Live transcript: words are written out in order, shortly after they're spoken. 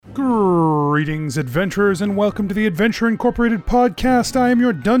Greetings, adventurers, and welcome to the Adventure Incorporated podcast. I am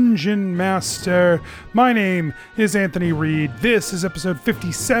your dungeon master. My name is Anthony Reed. This is episode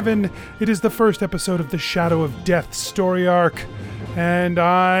 57. It is the first episode of the Shadow of Death story arc, and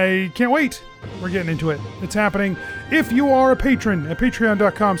I can't wait. We're getting into it. It's happening. If you are a patron at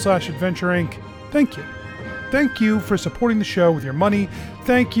patreon.com/adventureinc, thank you. Thank you for supporting the show with your money.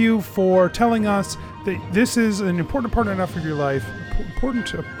 Thank you for telling us that this is an important part enough of your life.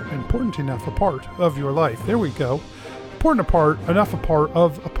 Important enough a part of your life. There we go. Important enough a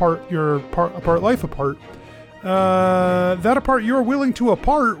part your life apart. That apart you're willing to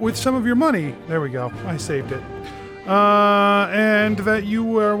apart with some of your money. There we go. I saved it. And that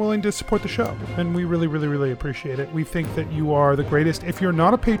you are willing to support the show. And we really, really, really appreciate it. We think that you are the greatest. If you're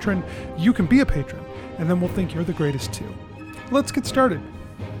not a patron, you can be a patron. And then we'll think you're the greatest too. Let's get started.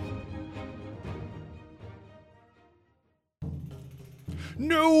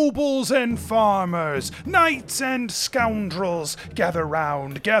 Nobles and farmers, knights and scoundrels, gather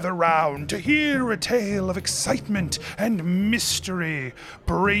round to hear a tale of excitement and mystery.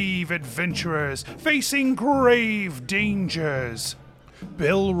 Brave adventurers facing grave dangers.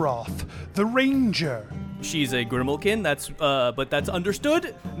 Belroth, the ranger. She's a Grimalkin, but that's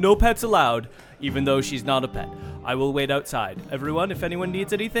understood. No pets allowed, even though she's not a pet. I will wait outside. Everyone, if anyone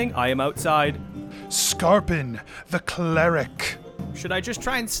needs anything, I am outside. Scarpin, the cleric. Should I just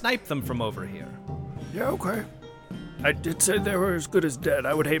try and snipe them from over here? Yeah, okay. I did say they were as good as dead.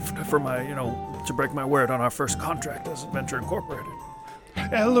 I would hate for my, to break my word on our first contract as Adventure Incorporated.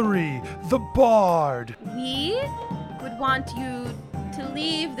 Ellery, the bard. We would want you to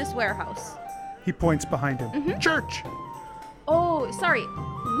leave this warehouse. He points behind him. Mm-hmm. Church. Oh, sorry.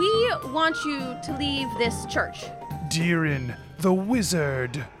 We want you to leave this church. Deerin, the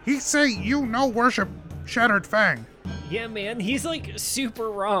wizard. He say you no worship Shattered Fang. Yeah, man, he's like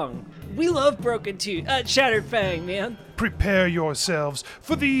super wrong. We love Shattered Fang, man. Prepare yourselves,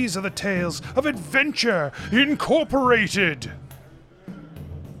 for these are the tales of Adventure Incorporated.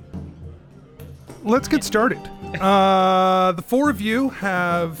 Let's get started. The four of you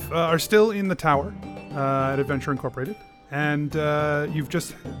are still in the tower at Adventure Incorporated, and you've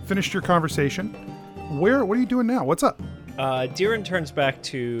just finished your conversation. What are you doing now? What's up? Deerin turns back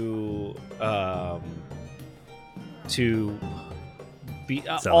to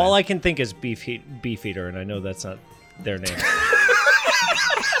all I can think is Beefeater, and I know that's not their name.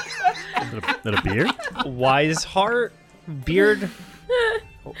 That a beard? Wiseheart? Beard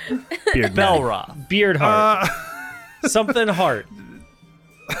Belroth. Beard Heart. Something Heart.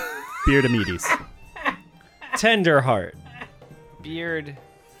 Beardamedes. Tender Heart. Beard.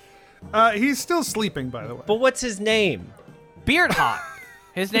 He's still sleeping, by the way. But what's his name? Beard Hot.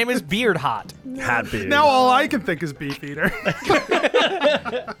 His name is Beard Hot. Hat beard. Now all I can think is Beefeater.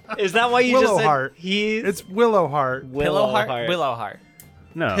 Is that why you just said Willowheart. It's Willowheart. Willowheart? Willowheart.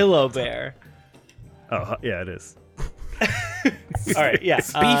 No. Pillow Bear. Oh, yeah, it is. All right, yeah.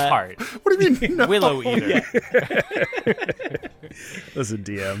 Beefheart. What do you mean? No. Willow Eater. Listen,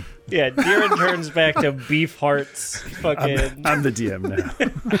 DM. Yeah, Deerin turns back to Beefheart's fucking I'm the DM now.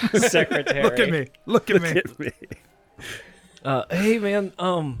 secretary. Look at me. Look at me. Get me. Hey man,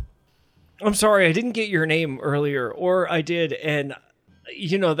 I'm sorry I didn't get your name earlier, or I did, and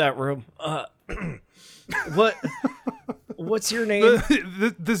you know that room. What's your name?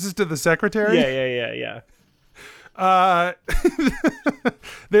 This is to the secretary? Yeah.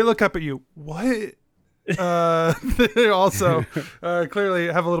 They look up at you. What? They also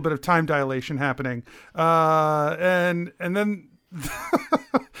clearly have a little bit of time dilation happening. And then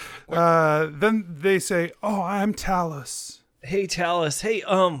then they say, "Oh, I'm Talus." Hey Talus, hey,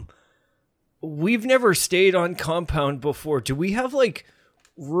 we've never stayed on compound before. Do we have like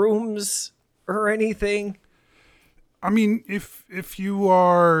rooms or anything? I mean, if you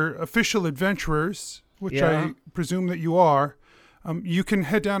are official adventurers, which Yeah. I presume that you are, you can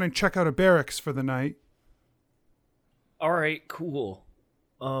head down and check out a barracks for the night. All right, cool.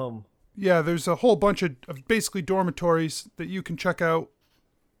 Yeah, there's a whole bunch of basically dormitories that you can check out,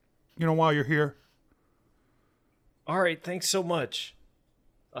 while you're here. All right, thanks so much.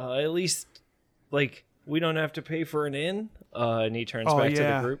 At least, like, we don't have to pay for an inn. And he turns back to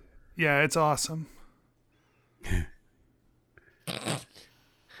the group. Yeah, it's awesome.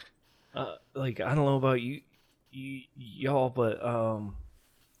 Like, I don't know about y'all, but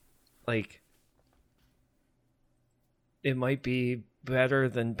like, it might be better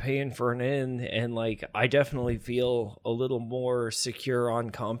than paying for an inn, and like, I definitely feel a little more secure on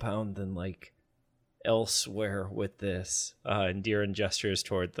compound than like elsewhere with this. And Deerin gestures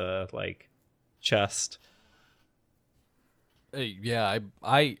toward the like chest. Yeah,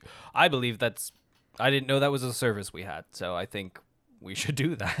 I believe that's. I didn't know that was a service we had, so I think we should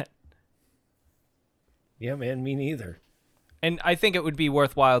do that. Yeah, man, me neither. And I think it would be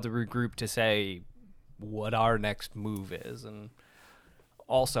worthwhile to regroup to say what our next move is, and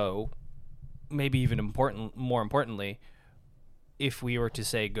also, maybe even more importantly, if we were to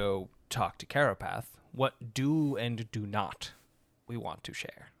say go talk to Carapath, what do and do not we want to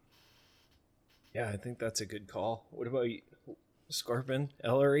share? Yeah, I think that's a good call. What about you, Scorpion,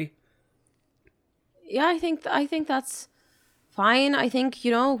 Ellery? Yeah, I think that's fine. I think,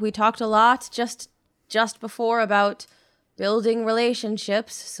 we talked a lot just before about building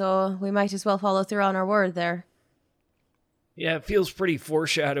relationships, so we might as well follow through on our word there. Yeah, it feels pretty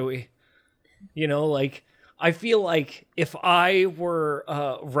foreshadowy. I feel like if I were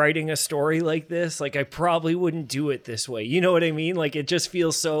writing a story like this, I probably wouldn't do it this way. You know what I mean? It just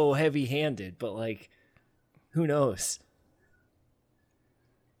feels so heavy-handed, but who knows?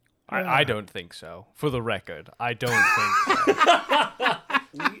 I don't think so. For the record, I don't think so.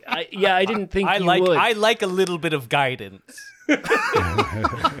 I didn't think you would. I like a little bit of guidance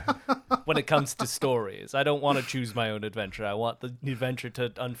when it comes to stories. I don't want to choose my own adventure. I want the adventure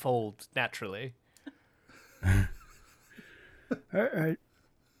to unfold naturally. I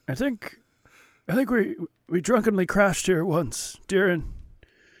think we drunkenly crashed here once, Darren.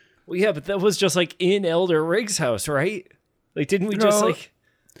 Well, yeah, but that was just in Elder Riggs' house, right? Didn't we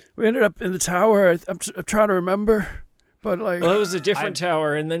We ended up in the tower. I'm trying to remember, but Well, it was a different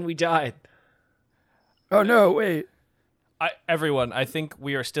tower, and then we died. Oh no, wait. Everyone, I think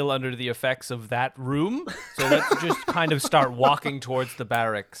we are still under the effects of that room, so let's just kind of start walking towards the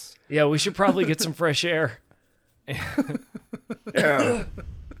barracks. Yeah, we should probably get some fresh air. Yeah.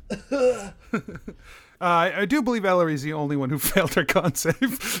 I do believe Ellery's the only one who failed her con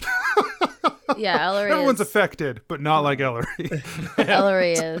save. Yeah, Ellery Everyone's is. affected, but not like Ellery.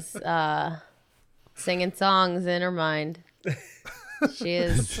 Ellery is singing songs in her mind. She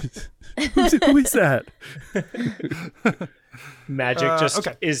is. Who is that? Magic just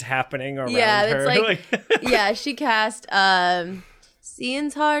okay. is happening around Yeah, her. it's yeah, she cast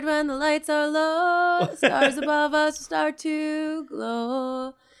seeing's hard when the lights are low, stars above us start to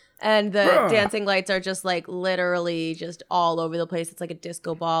glow. And the dancing lights are just literally just all over the place. It's like a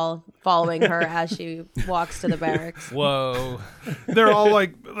disco ball following her as she walks to the barracks. Whoa. They're all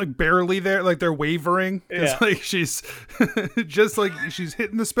like barely there, they're wavering. Yeah. It's she's just she's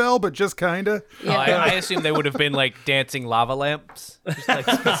hitting the spell, but just kinda. Oh, I assume they would have been dancing lava lamps.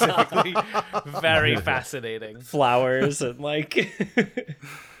 Just specifically very fascinating. Flowers and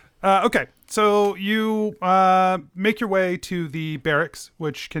Okay, so you make your way to the barracks,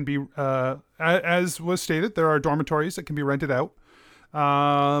 which can be, as was stated, there are dormitories that can be rented out.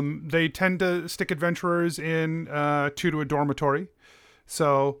 They tend to stick adventurers in 2 to a dormitory,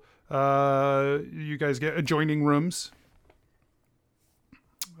 so you guys get adjoining rooms.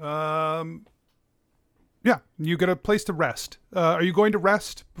 Yeah, you get a place to rest. Are you going to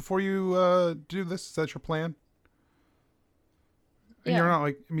rest before you do this? Is that your plan? And you're not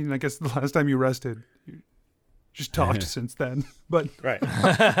I guess the last time you rested, you just talked since then. But right.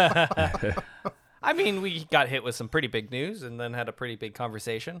 I mean, we got hit with some pretty big news and then had a pretty big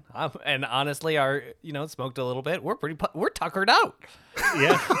conversation. And honestly, smoked a little bit. We're tuckered out.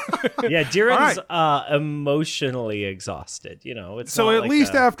 Yeah. Yeah, Jiren's emotionally exhausted. It's so not at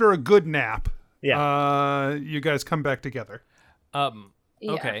least after a good nap, you guys come back together.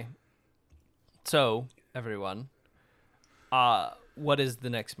 Okay. So, everyone, what is the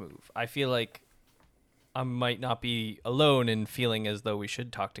next move? I feel like I might not be alone in feeling as though we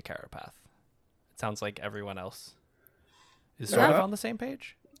should talk to Carapath. It sounds like everyone else is sort of on the same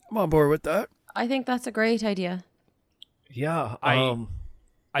page. I'm on board with that. I think that's a great idea. Yeah. I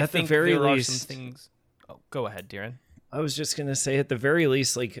at think the very there least, are some things. Oh, go ahead, Darren. I was just gonna say, at the very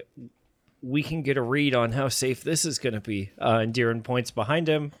least, we can get a read on how safe this is gonna be. And Darren points behind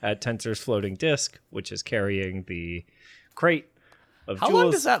him at Tensor's floating disc, which is carrying the crate of How jewels.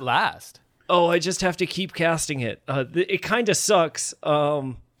 long does that last? Oh, I just have to keep casting it. It kind of sucks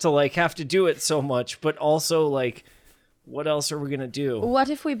to have to do it so much, but also what else are we gonna do? What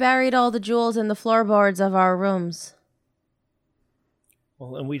if we buried all the jewels in the floorboards of our rooms?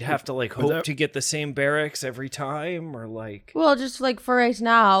 Well, and we'd have to hope to get the same barracks every time, or Well, just for right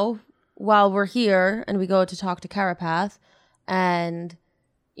now, while we're here and we go to talk to Carapath, and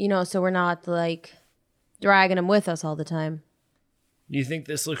so we're not dragging him with us all the time. You think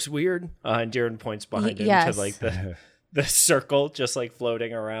this looks weird? And Darren points behind him yes. to the circle, just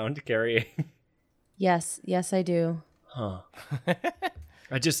floating around, carrying. Yes, I do. Huh.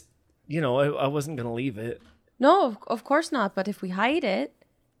 I just, I wasn't gonna leave it. No, of course not. But if we hide it,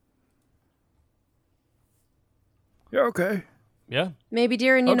 Yeah, okay. Yeah. maybe,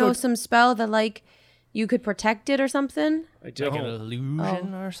 Darren, you know some spell that like you could protect it or something. I Like don't. an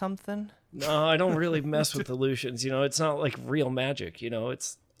illusion or something. No, I don't really mess with illusions. You know, it's not like real magic. You know,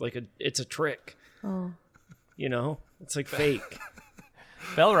 it's like it's a trick. Oh. You know, it's like fake.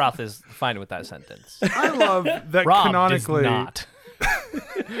 Belroth is fine with that sentence. I love that Rob canonically. does not.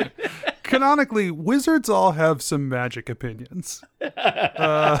 Canonically, wizards all have some magic opinions.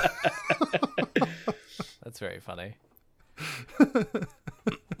 That's very funny.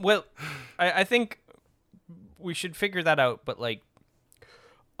 Well, I think we should figure that out, but like,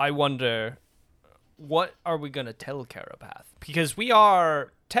 I wonder, what are we going to tell Carapath? Because we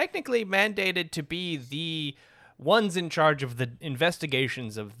are technically mandated to be the ones in charge of the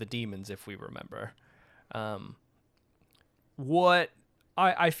investigations of the demons, if we remember. What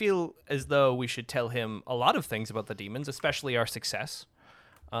I feel as though we should tell him a lot of things about the demons, especially our success.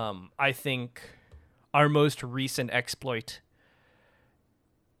 I think our most recent exploit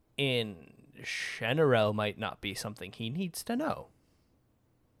in Shenarel might not be something he needs to know.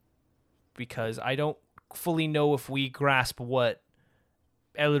 Because I don't fully know if we grasp what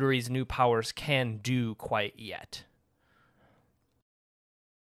Ellery's new powers can do quite yet.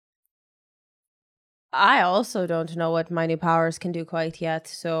 I also don't know what my new powers can do quite yet,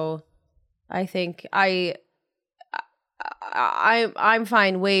 so I think I'm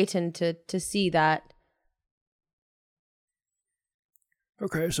fine waiting to see that.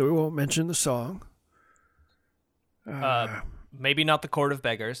 Okay, so we won't mention the song. Maybe not the Court of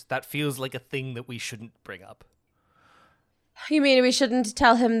Beggars. That feels like a thing that we shouldn't bring up. You mean we shouldn't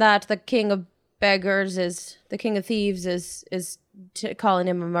tell him that the king of beggars is the king of thieves is calling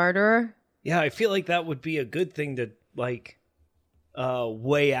him a murderer? Yeah, I feel like that would be a good thing to like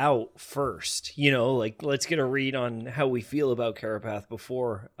weigh out first. You know, like let's get a read on how we feel about Carapath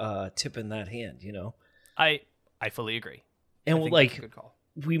before tipping that hand. You know, I fully agree. and I we'll, think like that's a good call.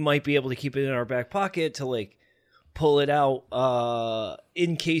 we might be able to keep it in our back pocket to like pull it out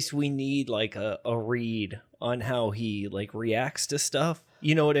in case we need like a read on how he like reacts to stuff.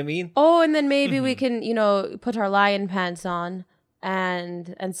 You know what I mean? Oh, and then maybe we can, put our lion pants on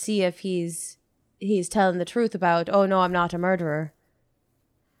and see if he's telling the truth about, oh no, I'm not a murderer.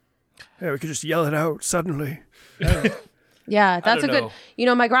 Yeah, we could just yell it out suddenly. Yeah, that's a don't good.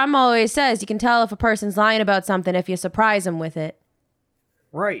 know. My grandma always says you can tell if a person's lying about something if you surprise them with it.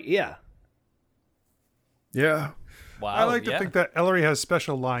 Right? Yeah. Yeah. Wow, I like to yeah. think that Ellery has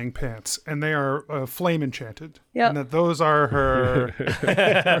special lying pants, and they are flame enchanted. Yep. And that those are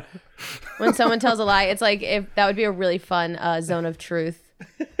her. When someone tells a lie, it's like if that would be a really fun zone of truth.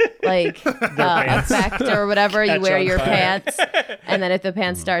 Like effect or whatever, you Catch wear on your fire. pants, and then if the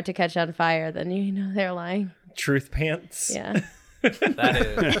pants start to catch on fire, then you know they're lying. Truth pants. Yeah.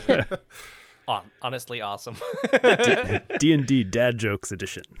 That is honestly awesome. D&D Dad Jokes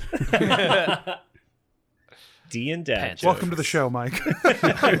Edition. D and Dad. Pants. jokes. Welcome to the show, Mike.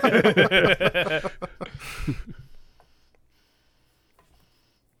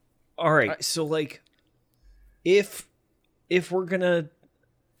 All right. So like if we're gonna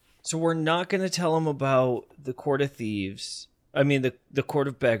so we're not gonna tell him about the Court of Thieves. I mean the Court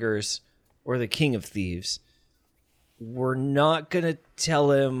of Beggars or the King of Thieves. We're not gonna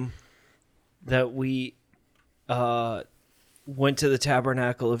tell him that we went to the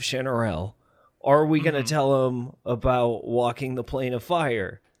Tabernacle of Shenarel. Are we gonna tell him about walking the Plane of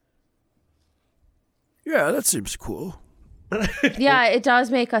Fire? Yeah, that seems cool. Yeah, it does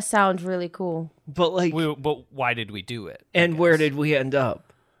make us sound really cool. But like But why did we do it? and where did we end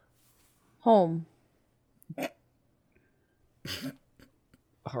up? Home.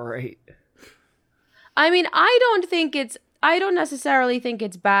 All right. I mean, I don't necessarily think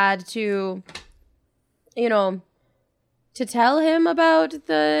it's bad to, to tell him about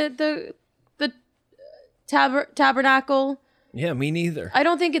the tabernacle. Yeah, me neither. I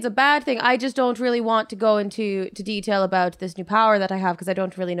don't think it's a bad thing. I just don't really want to go into detail about this new power that I have because I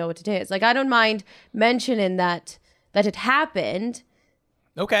don't really know what it is. Like, I don't mind mentioning that it happened,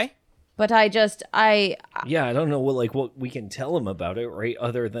 Okay. but Yeah, I don't know what we can tell him about it, right?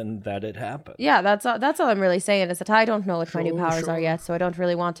 Other than that it happened. yeah, that's all I'm really saying is that I don't know what my new powers are yet, so I don't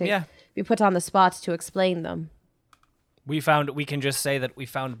really want to Yeah. be put on the spot to explain them. We can just say that we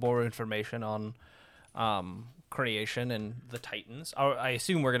found more information on creation and the Titans. I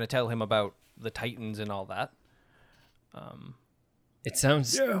assume we're going to tell him about the Titans and all that. It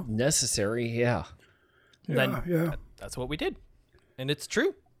sounds Yeah. necessary, yeah. Then Yeah. that's what we did. And it's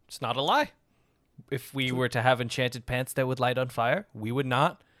true. It's not a lie. If we were to have enchanted pants that would light on fire, we would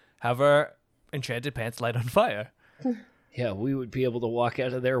not have our enchanted pants light on fire. Yeah, we would be able to walk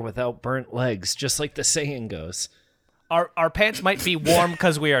out of there without burnt legs, just like the saying goes. Our pants might be warm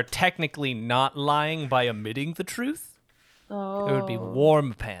because we are technically not lying by omitting the truth. Oh. It would be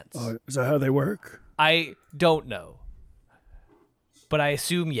warm pants. Is that how they work? I don't know, but I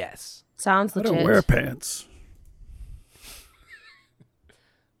assume yes. Sounds I legit. don't wear pants.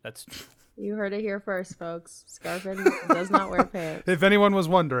 That's true. You heard it here first, folks. Scarpin does not wear pants. If anyone was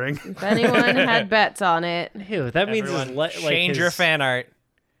wondering. If anyone had bets on it, Ew, that means Everyone, his change your fan art.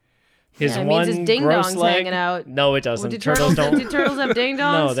 His Yeah, it one means his ding gross dongs leg. hanging out. No, it doesn't. do Turtles don't. do turtles have ding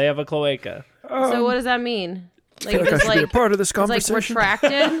dongs? No, they have a cloaca. So what does that mean? Like I feel like I it's should be a like part of this it's like conversation.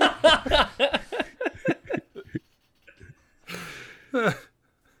 retracted.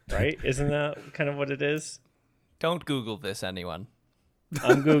 Right? Isn't that kind of what it is? Don't Google this, anyone.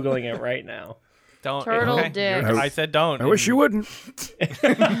 I'm Googling it right now. Don't. Turtle okay. dick. I said don't. I wish you wouldn't.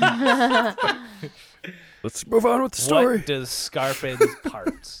 Let's move on with the story. What does Scarpin's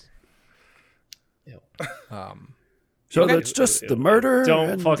parts? So Okay. that's just the murder. Don't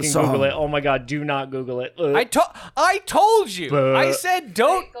and fucking the song. Google it. Oh my god, do not Google it. Ugh. I told you. But- I said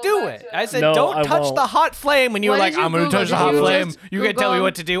don't do it. I said No, don't I touch won't. the hot flame, and you were What like, did you I'm going to Google? touch the Did hot you flame. just You can tell me Google-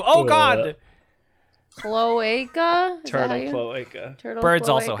 what to do. Oh God. Cloaca? Is that how Turtle you- cloaca. Turtle Birds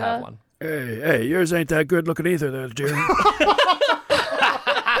also cloaca? have one. Hey, yours ain't that good looking either, there, dear.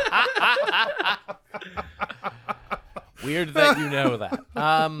 Weird that you know that.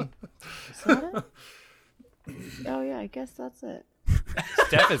 Is that it? Oh yeah, I guess that's it.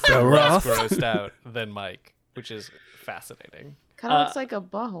 Steph is less grossed out than Mike, which is fascinating. Kind of looks like a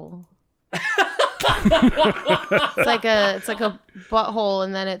butthole. it's like a butthole,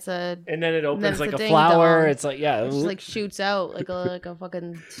 and then it's a And then it opens it's like a a ding flower. dong. It's like, yeah. it just like shoots out like a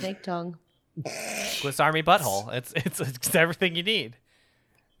fucking snake tongue. Swiss Army butthole. It's everything you need.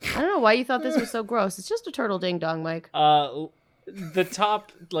 I don't know why you thought this was so gross. It's just a turtle ding dong, Mike. The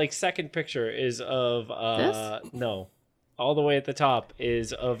top, like, second picture is of, This? no. All the way at the top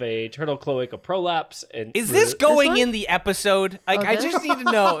is of a turtle cloaca prolapse. And Is this going one? in the episode? Like, I this? just need to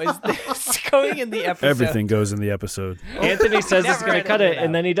know. Is this going in the episode? Everything goes in the episode. Anthony says it's Never going to cut it, edited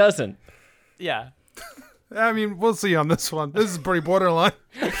and then he doesn't. Yeah. I mean, we'll see on this one. This is pretty borderline.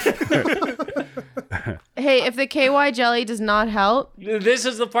 Hey, if the KY jelly does not help, This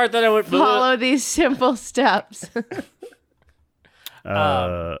is the part that I would follow these simple steps. Boy.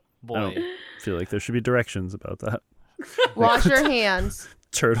 I don't feel like there should be directions about that. Wash your hands.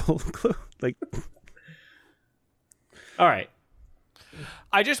 Turtle, like All right.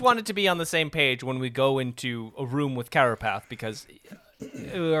 I just wanted to be on the same page when we go into a room with Carapath because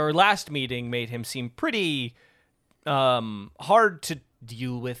our last meeting made him seem pretty hard to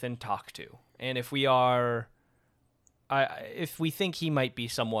deal with and talk to. And if we are, if we think he might be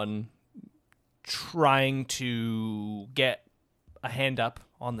someone trying to get a hand up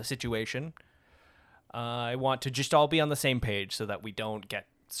on the situation, I want to just all be on the same page so that we don't get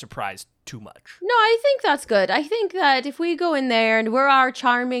surprised too much. No, I think that's good. I think that if we go in there and we're our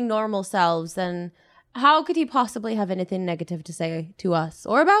charming, normal selves, then how could he possibly have anything negative to say to us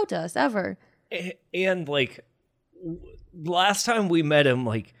or about us ever? And, like, last time we met him,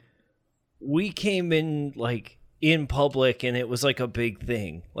 like, we came in, like, in public and it was, like, a big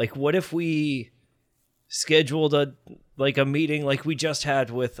thing. Like, what if we scheduled a meeting like we just had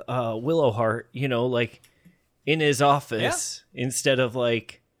with Willowheart, you know, like, in his office instead of,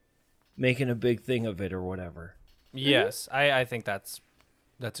 like, making a big thing of it or whatever. Yes, I think that's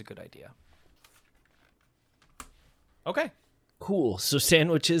a good idea. Okay. Cool. So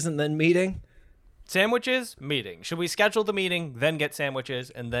sandwiches and then meeting? Sandwiches, meeting. Should we schedule the meeting, then get sandwiches,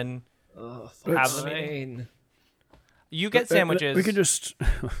 and then have the meeting? Fine. You get sandwiches. We can just.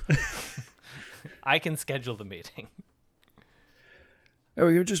 I can schedule the meeting.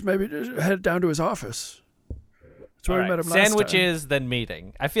 We could just maybe just head down to his office. That's where All we right, met him last sandwiches, then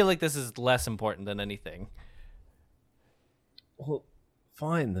meeting. I feel like this is less important than anything. Well,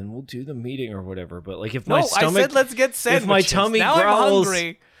 fine, then we'll do the meeting or whatever. But like, if No, my stomach, I said let's get sandwiches. if my tummy now growls, I'm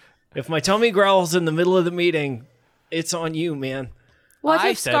hungry. if my tummy growls in the middle of the meeting, it's on you, man. What I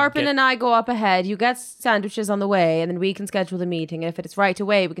if said Scarpin get- and I go up ahead? You get sandwiches on the way, and then we can schedule the meeting. And if it's right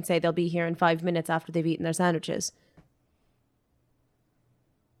away, we can say they'll be here in 5 minutes after they've eaten their sandwiches.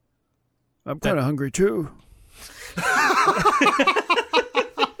 I'm kind of hungry too.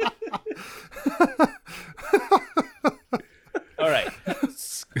 All right.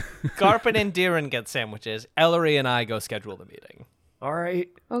 Scarpin and Deeren get sandwiches. Ellery and I go schedule the meeting. All right.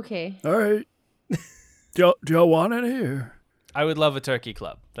 Okay. All right. Do y'all want any here? I would love a turkey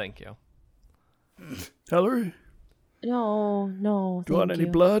club. Thank you. Ellery, No. do you want thank any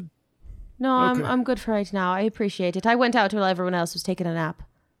blood? No, Okay. I'm good for right now. I appreciate it. I went out while everyone else was taking a nap.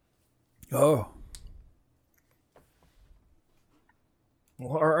 Oh.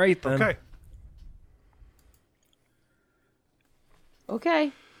 Well, all right then. Okay.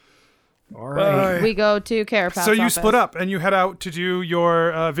 Okay. All right. Bye. We go to Carapath's So you office. split up and you head out to do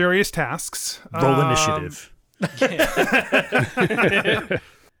your various tasks. Roll initiative.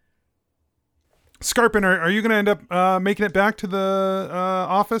 Scarpin, are you going to end up making it back to the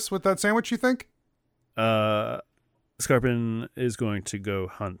office with that sandwich, you think? Scarpin is going to go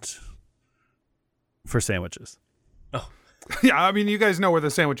hunt for sandwiches. Yeah, I mean, you guys know where the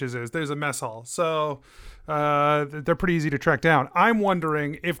sandwiches is. There's a mess hall. So they're pretty easy to track down. I'm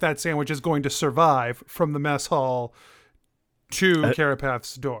wondering if that sandwich is going to survive from the mess hall to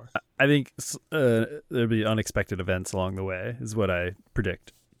Carapath's door. I think there'll be unexpected events along the way, is what I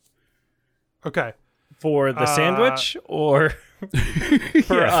predict. Okay. For the sandwich or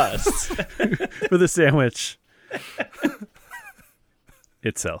for us? For the sandwich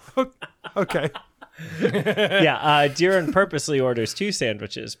itself. Okay. Yeah, Diran purposely orders 2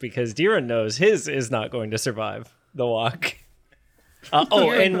 sandwiches because Diran knows his is not going to survive the walk.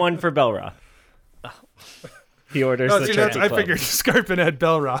 And one for Belroth. He orders the turkey I club. figured Scarpin had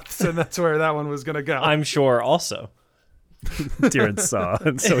Belroths, and that's where that one was going to go. I'm sure also. Diran saw,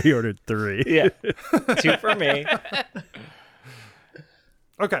 and so he ordered 3. Yeah. 2 for me.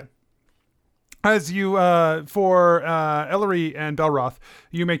 Okay. As you, for Ellery and Belroth,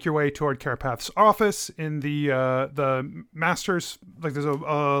 you make your way toward Carapath's office in the master's, like there's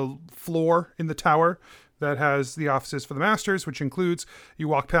a floor in the tower that has the offices for the masters, which includes, you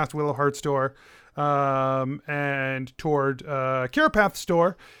walk past Willowheart's door and toward Carapath's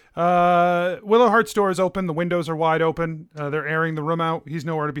door. Willowheart's door is open. The windows are wide open. They're airing the room out. He's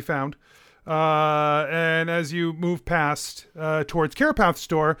nowhere to be found. And as you move past towards Carapath's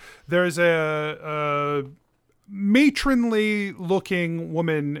door, there's a matronly looking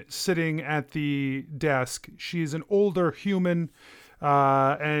woman sitting at the desk. She's an older human,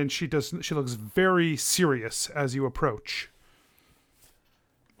 and she looks very serious as you approach.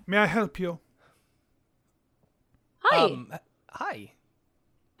 May I help you? Hi. Hi.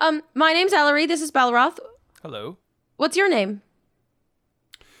 My name's Ellery. This is Belroth. Hello. What's your name?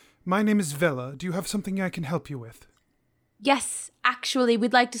 My name is Vela. Do you have something I can help you with? Yes, actually,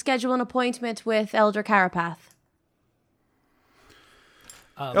 we'd like to schedule an appointment with Elder Carapath.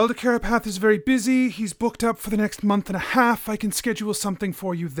 Elder Carapath is very busy. He's booked up for the next month and a half. I can schedule something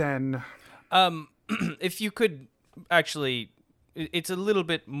for you then. If you could actually, it's a little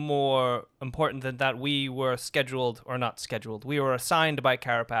bit more important than that. We were scheduled, or not scheduled, we were assigned by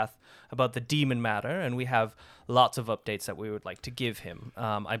Carapath about the demon matter, and we have lots of updates that we would like to give him.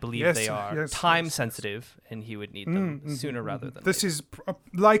 I believe Yes, they are yes, time yes. sensitive, and he would need them sooner rather than This later. is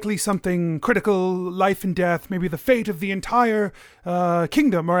likely something critical, life and death, maybe the fate of the entire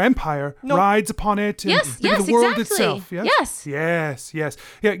kingdom or empire rides upon it. And Yes, maybe yes, the world exactly. itself. Yes. Yes.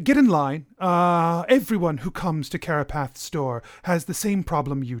 Yeah, get in line. Everyone who comes to Carapath's store has the same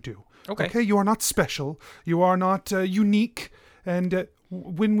problem you do. Okay. You are not special. You are not unique. And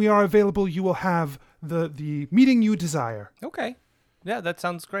when we are available, you will have the meeting you desire. Okay. Yeah, that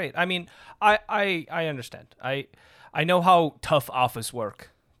sounds great. I mean, I understand. I know how tough office work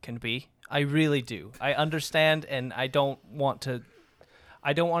can be. I really do. I understand, and I don't want to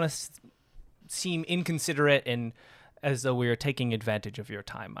seem inconsiderate and as though we are taking advantage of your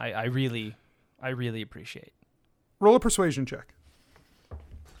time. I really appreciate. Roll a persuasion check.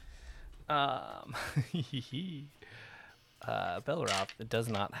 Belroth does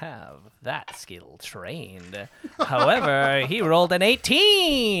not have that skill trained. However, he rolled an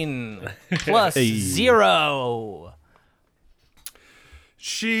 18 plus 0.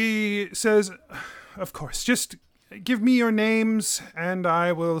 She says, of course, just give me your names and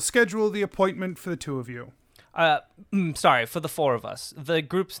I will schedule the appointment for the two of you. Sorry, for the 4 of us. The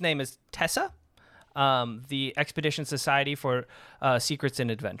group's name is Tessa, the Expedition Society for Secrets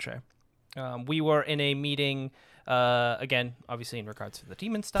and Adventure. We were in a meeting, again, obviously in regards to the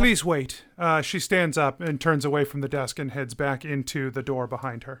demon stuff. Please wait. She stands up and turns away from the desk and heads back into the door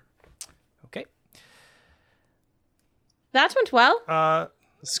behind her. Okay. That went well.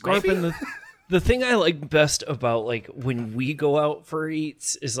 Scarpin, the thing I like best about like when we go out for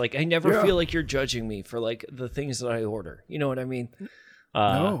eats is like I never feel like you're judging me for like the things that I order. You know what I mean?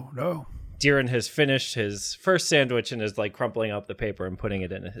 No. Diran has finished his first sandwich and is like crumpling up the paper and putting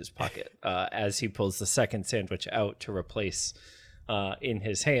it in his pocket as he pulls the second sandwich out to replace in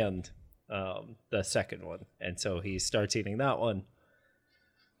his hand the second one. And so he starts eating that one.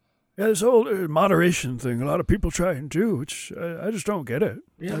 Yeah, this whole moderation thing, a lot of people try and do, which I just don't get it.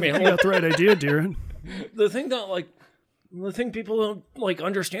 Yeah, I man. you got the right idea, Deeren. The thing people don't like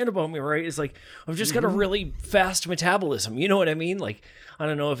understand about me, right, is like I've just got a really fast metabolism. You know what I mean? Like I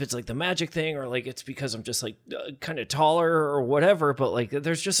don't know if it's like the magic thing or like it's because I'm just like kind of taller or whatever, but like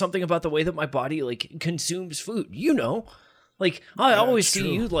there's just something about the way that my body like consumes food. You know, like I always see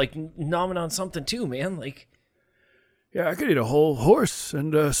true. you like nomming on something too, man. Like Yeah, I could eat a whole horse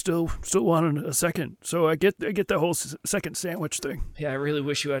and still want a second. So I get the whole second sandwich thing. yeah, I really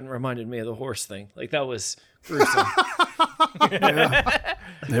wish you hadn't reminded me of the horse thing. Like that was gruesome. Yeah,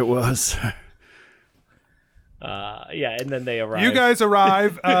 it was. Yeah, and then they arrive. You guys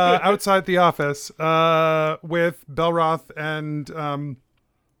arrive outside the office with Belroth and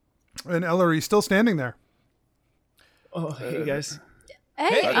Ellery still standing there. Oh, hey guys.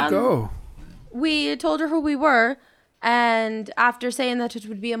 Hey, Go. we told her who we were, and after saying that it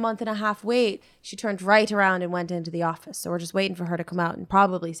would be a month and a half wait, she turned right around and went into the office. So we're just waiting for her to come out and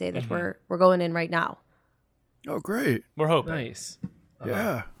probably say that we're going in right now. Oh, great. We're hoping. Nice.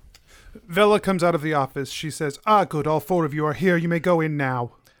 Yeah. Vela comes out of the office. She says, good, all four of you are here. You may go in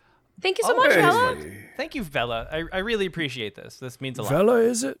now. Thank you so much, Bella. Thank you, Vela. I really appreciate this. This means a lot. Vela,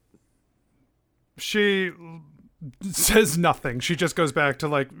 is it? She says nothing. She just goes back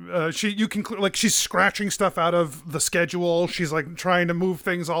to she's scratching stuff out of the schedule. She's like trying to move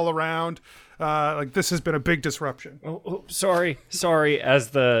things all around. This has been a big disruption. Oh, sorry. As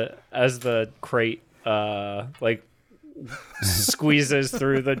the crate squeezes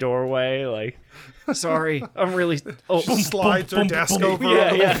through the doorway, like sorry, I'm really Slides her desk over.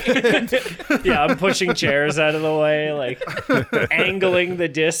 yeah, I'm pushing chairs out of the way, like angling the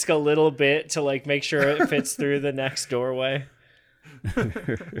disc a little bit to like make sure it fits through the next doorway.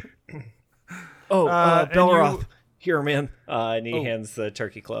 Belroth, here, man. And he hands the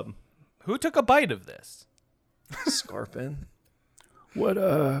turkey club. Who took a bite of this? Scarpin.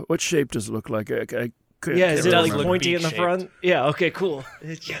 What shape does it look like? Yeah, is it does like look pointy in the beak-shaped. front? Yeah, okay, cool.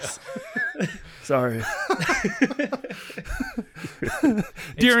 Yes. Sorry.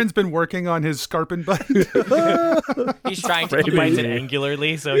 Deeren's been working on his Scarpin bite. He's trying to he bites it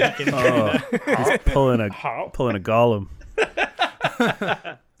angularly so he can. He's pulling a golem.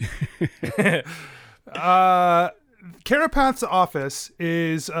 Carapath's office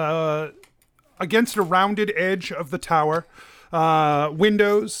is against a rounded edge of the tower.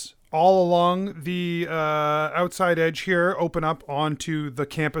 Windows all along the outside edge here open up onto the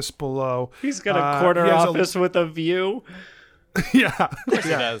campus below. He's got a corner he has office with a view. Yeah, He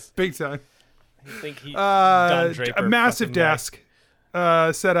does. big time. I think he. Don Draper A massive fucking guy. desk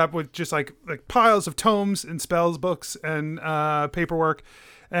set up with just like piles of tomes and spells books and paperwork,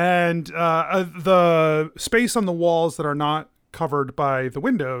 and the space on the walls that are not covered by the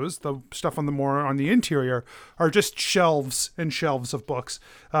windows, the stuff on the interior, are just shelves and shelves of books.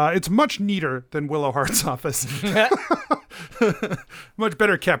 It's much neater than Willowheart's office. Much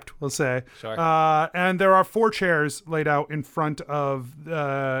better kept, we'll say. Sure. And there are 4 chairs laid out in front of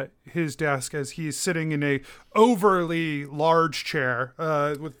his desk as he's sitting in a overly large chair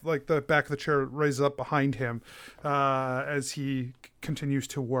with like the back of the chair raised up behind him as he continues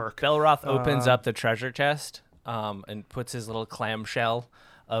to work. Belroth opens up the treasure chest and puts his little clamshell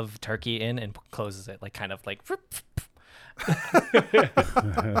of turkey in and closes it, like kind of like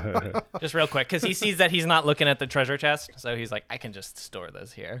just real quick, because he sees that he's not looking at the treasure chest, so he's like, I can just store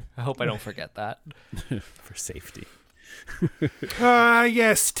this here. I hope I don't forget that. For safety.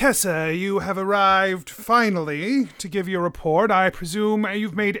 Yes, Tessa, you have arrived finally to give your report. I presume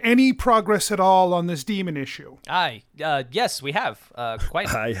you've made any progress at all on this demon issue. Yes, we have.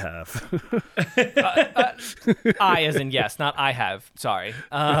 Quite. I have. I as in yes, not I have. Sorry.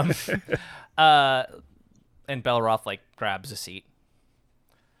 And Belroth like grabs a seat.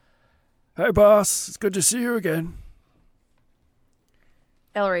 Hi, boss. It's good to see you again.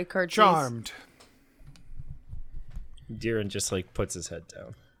 Ellery curtsies. Charmed. Deeren just like puts his head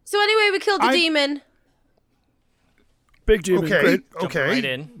down. So anyway, we killed the demon. Big demon. Okay, Great. okay. Right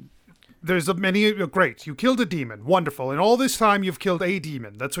in. There's great. You killed a demon. Wonderful. And all this time you've killed a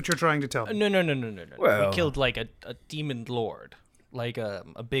demon. That's what you're trying to tell me. No. Well- We killed like a demon lord, like a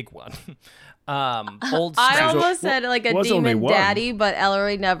big one. Old. I style. almost said like a was only demon one. daddy, but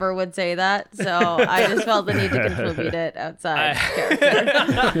Ellery never would say that, so I just felt the need to contribute it outside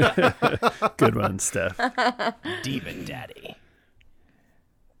character. Good one, Steph. demon daddy.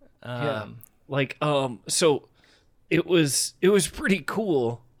 Yeah. Like, so it was pretty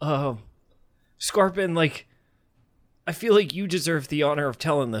cool. Scarpin, like, I feel like you deserve the honor of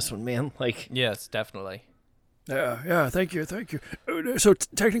telling this one, man. Like, Yes, definitely. Yeah, thank you. So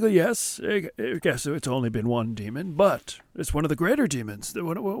technically, yes, I guess it's only been one demon, but it's one of the greater demons.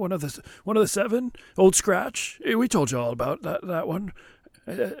 One of the 7, Old Scratch. We told you all about that one.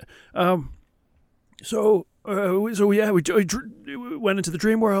 So we went into the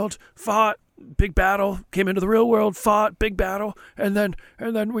dream world, fought, big battle, came into the real world, fought, big battle, and then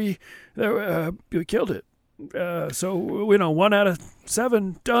we killed it. So 1 out of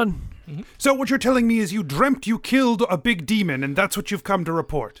 7 done. Mm-hmm. So what you're telling me is you dreamt you killed a big demon, and that's what you've come to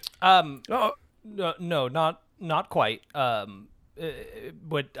report. No, not quite.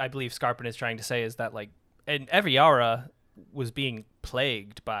 What I believe Scarpin is trying to say is that, like, and Eviara was being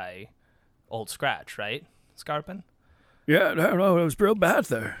plagued by Old Scratch, right, Scarpin? Yeah, no, it was real bad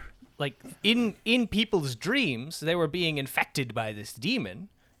there. Like, in people's dreams, they were being infected by this demon,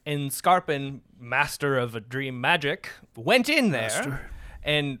 and Scarpin, master of a dream magic, went in there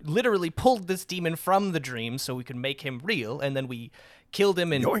and literally pulled this demon from the dream so we could make him real, and then we killed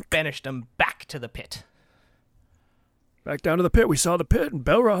him and banished him back to the pit. Back down to the pit. We saw the pit, and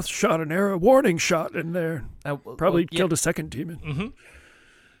Belroth shot an arrow warning shot in there. Probably killed a second demon. Mm-hmm.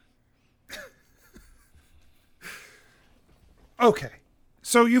 Okay,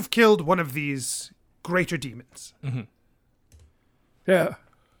 so you've killed one of these greater demons. Mm-hmm. Yeah.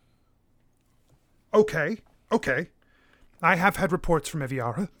 Okay. I have had reports from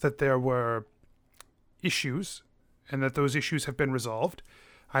Eviara that there were issues and that those issues have been resolved.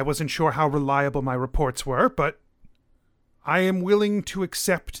 I wasn't sure how reliable my reports were, but I am willing to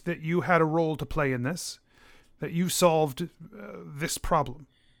accept that you had a role to play in this, that you solved this problem.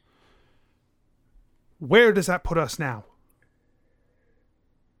 Where does that put us now?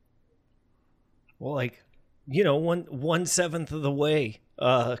 Well, like, 1/7 of the way,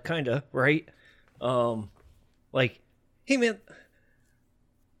 kinda, right? Like, hey man,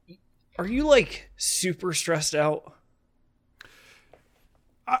 are you like super stressed out?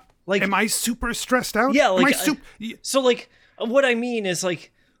 Like, am I super stressed out? Yeah, like, so like, what I mean is,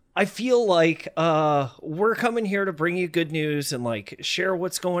 like, I feel like we're coming here to bring you good news and like share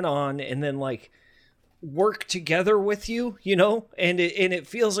what's going on, and then like work together with you, and it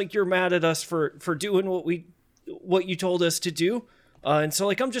feels like you're mad at us for doing what you told us to do, and so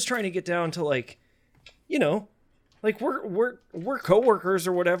like I'm just trying to get down to like, like we're coworkers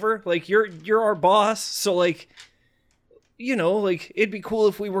or whatever. Like you're our boss, so like, like it'd be cool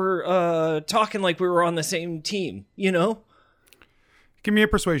if we were talking like we were on the same team, Give me a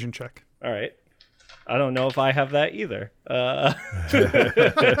persuasion check. All right. I don't know if I have that either.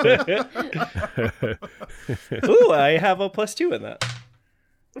 Ooh, I have a +2 in that.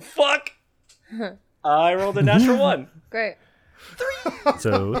 Fuck! I rolled a natural 1. Great.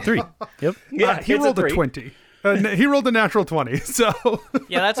 So 3. Yep. Yeah, he rolled a 3. 20. He rolled a natural 20, so...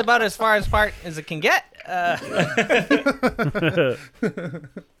 Yeah, that's about as far apart as it can get.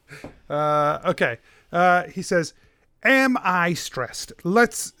 Okay. He says, am I stressed?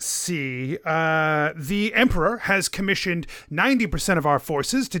 Let's see. The Emperor has commissioned 90% of our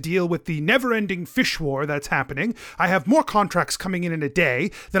forces to deal with the never-ending fish war that's happening. I have more contracts coming in a day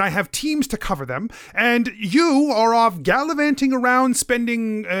than I have teams to cover them. And you are off gallivanting around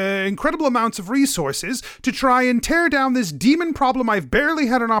spending incredible amounts of resources to try and tear down this demon problem I've barely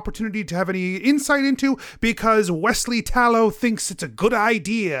had an opportunity to have any insight into because Wesley Tallow thinks it's a good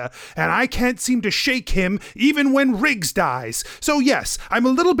idea. And I can't seem to shake him even when Riggs dies. So yes, I'm a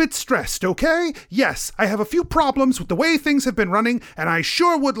little bit stressed, okay? Yes, I have a few problems with the way things have been running, and I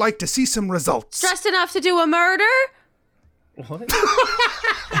sure would like to see some results. Stressed enough to do a murder? What?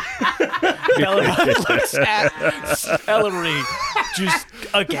 Ellery looks at Ellery, just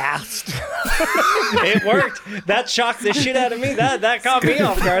aghast. It worked. That shocked the shit out of me. That caught me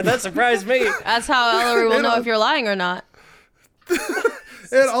off guard. That surprised me. That's how Ellery will know if you're lying or not.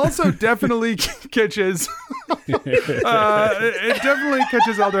 It also definitely catches Elder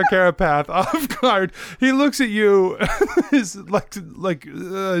Carapath off guard. He looks at you, his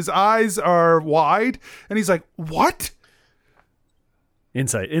eyes are wide, and he's like, "What?"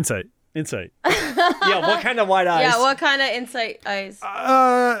 Insight. Yeah, what kind of wide eyes? Yeah, what kind of insight eyes?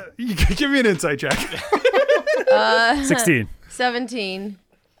 You give me an insight check. 16. 17.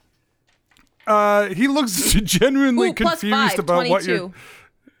 He looks genuinely Ooh, plus confused 5, about 22. what you're.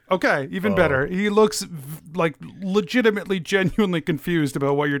 Okay, even better. He looks like legitimately, genuinely confused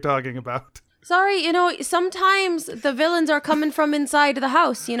about what you're talking about. Sorry, sometimes the villains are coming from inside the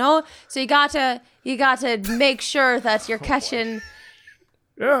house, So you gotta make sure that you're catching.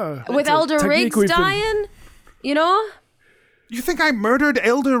 Yeah. With Elder Riggs dying, You think I murdered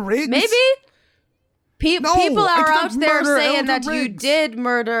Elder Riggs? Maybe. No, People I are did not out there murder saying Elder that you Riggs. did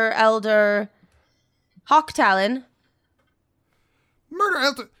murder Elder Hawk Talon. Murder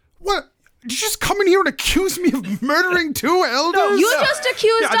Elder. What? Did you just come in here and accuse me of murdering 2 elders? You just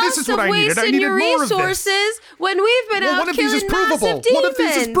accused this is us what of I needed. I wasting needed your more of this. resources when we've been Well, out one of these killing is provable. massive demons. One of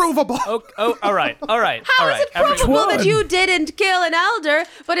these is provable. Oh, all right. How is it provable one? that you didn't kill an elder,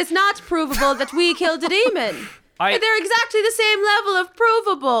 but it's not provable that we killed a demon? They're exactly the same level of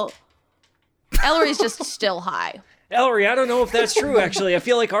provable. Ellery's just still high. Ellery, I don't know if that's true, actually. I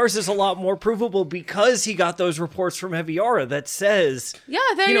feel like ours is a lot more provable because he got those reports from Heaviara that says,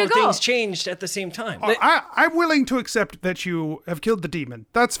 There you go. things changed at the same time. I'm willing to accept that you have killed the demon.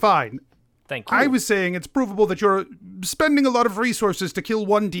 That's fine. Thank you. I was saying it's provable that you're spending a lot of resources to kill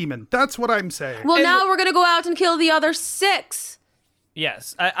 1 demon. That's what I'm saying. Well, now we're gonna go out and kill the other 6.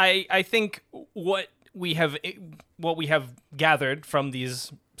 Yes, I think what we have gathered from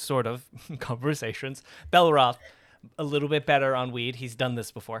these sort of conversations, Belroth, a little bit better on weed. He's done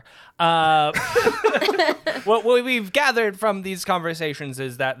this before. What we've gathered from these conversations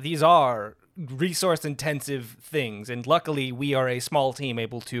is that these are resource-intensive things, and luckily we are a small team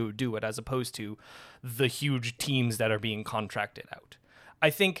able to do it as opposed to the huge teams that are being contracted out. I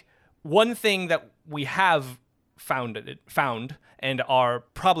think one thing that we have found and are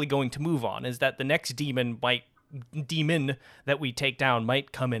probably going to move on is that the next demon that we take down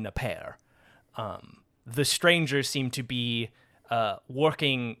might come in a pair. The strangers seem to be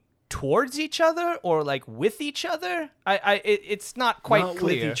working towards each other or like with each other. It's not quite Not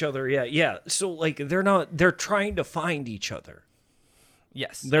clear. with each other, yeah. So like they're trying to find each other.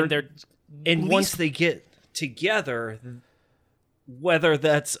 Yes, And once they get together, whether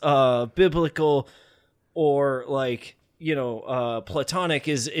that's biblical or like platonic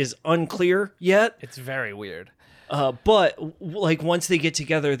is unclear yet. it's very weird. But like once they get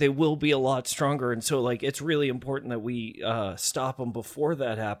together, they will be a lot stronger, and so like it's really important that we stop them before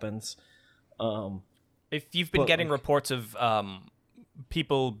that happens. If you've been getting reports of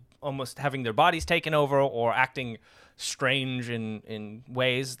people almost having their bodies taken over or acting strange in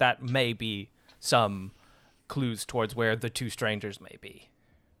ways, that may be some clues towards where the 2 strangers may be.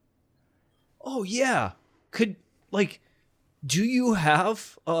 Oh yeah, do you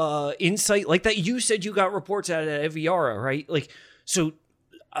have insight like that? You said you got reports out at Eviara, right? Like, so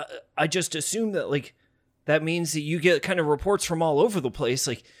I just assume that like that means that you get kind of reports from all over the place.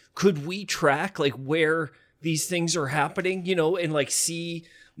 Like, could we track like where these things are happening, and like see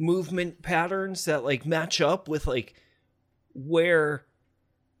movement patterns that like match up with like where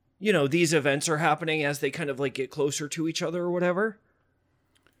these events are happening as they kind of like get closer to each other or whatever?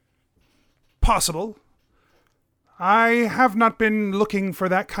 Possible. I have not been looking for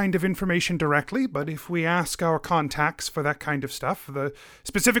that kind of information directly, but if we ask our contacts for that kind of stuff,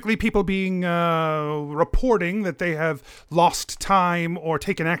 specifically people being reporting that they have lost time or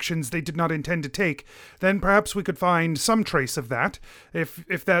taken actions they did not intend to take, then perhaps we could find some trace of that,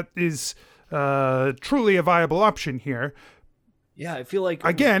 if that is truly a viable option here. Yeah, I feel like...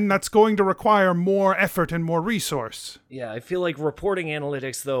 Again, that's going to require more effort and more resource. Yeah, I feel like reporting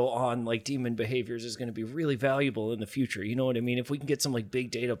analytics, though, on, like, demon behaviors is going to be really valuable in the future. You know what I mean? If we can get some, like,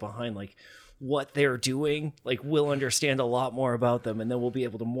 big data behind, like, what they're doing, like, we'll understand a lot more about them, and then we'll be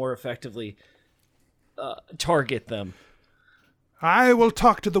able to more effectively target them. I will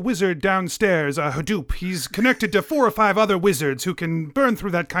talk to the wizard downstairs, Hadoop. He's connected to 4 or 5 other wizards who can burn through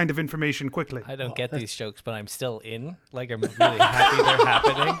that kind of information quickly. I don't get these jokes, but I'm still in. Like, I'm really happy they're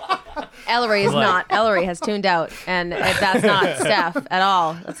happening. Ellery is not. Ellery has tuned out, and that's not Steph at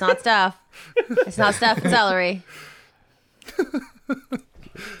all. That's not Steph. It's not Steph, it's Ellery.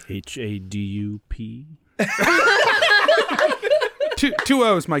 HADUP. 2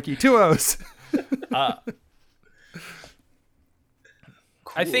 O's, Mikey. 2 O's.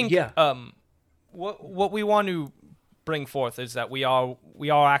 I think what we want to bring forth is that we are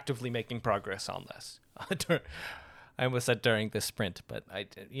actively making progress on this. I almost said during this sprint, but that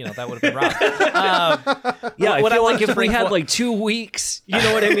would have been wrong. Yeah, I feel like if we had like 2 weeks, you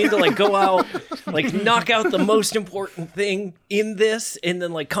know what I mean, to like go out, like knock out the most important thing in this, and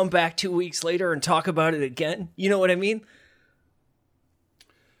then like come back 2 weeks later and talk about it again. You know what I mean?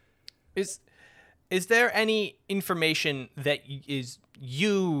 Is there any information that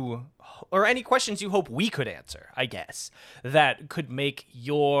you or any questions you hope we could answer, I guess, that could make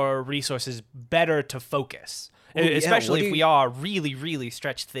your resources better to focus? Well, especially if we are really, really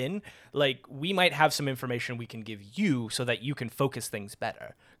stretched thin, like we might have some information we can give you so that you can focus things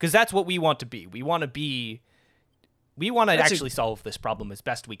better. Because that's what we want to be. We want to actually solve this problem as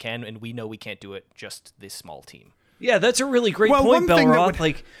best we can, and we know we can't do it just this small team. Yeah, that's a really great point, Belroth.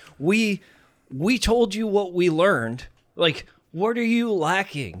 Like we told you what we learned. Like what are you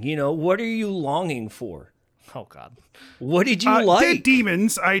lacking? You know, what are you longing for? Oh God. What did you like? Dead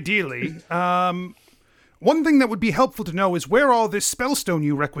demons, ideally. One thing that would be helpful to know is where all this spellstone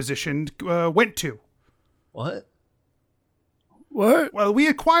you requisitioned went to. What? What? Well, we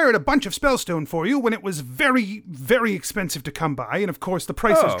acquired a bunch of spellstone for you when it was very, very expensive to come by, and of course the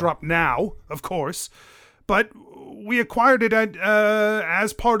price has dropped now, of course. But we acquired it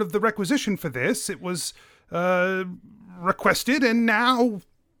as part of the requisition for this. It was requested, and now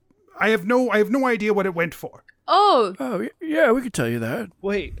I have no idea what it went for. Oh, Oh, yeah, we could tell you that.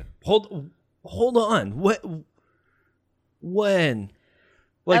 Wait, hold on. What? When?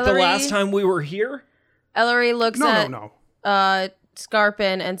 Like the Ellery? last time we were here? Ellery looks at No.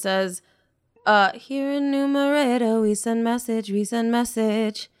 Scarpin and says, here in Numerator, we send message.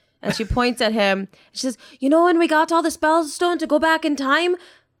 And she points at him. She says, you know when we got all the spellstone to go back in time?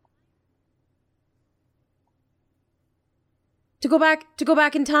 To go back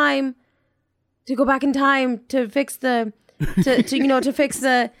in time to fix the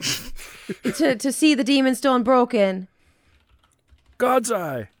to see the demon stone broken. God's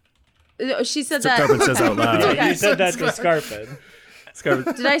eye. She said So that. Scarpin says out loud. Okay. You said that to Scarpin.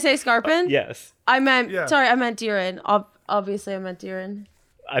 Scarpin, Did I say Scarpin? Yes. I meant, Yeah. sorry, I meant Deerin. Obviously, I meant Deerin.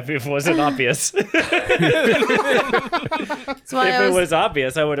 If it wasn't obvious. That's why If I it was. was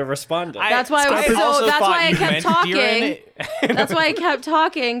obvious, I would have responded. That's why I was I so. also That's thought why I you kept meant talking. Deerin. That's why I kept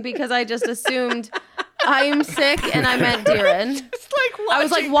talking because I just assumed I'm sick and I meant Deerin. I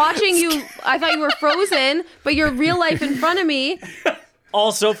was like watching you. I thought you were frozen, but you're real life in front of me,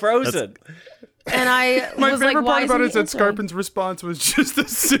 Also frozen. and I My was favorite like, "Why part about it is isn't he that answering?" Scarpin's response was just a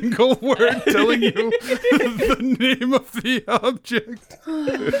single word telling you the name of the object.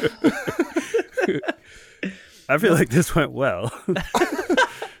 I feel like this went well.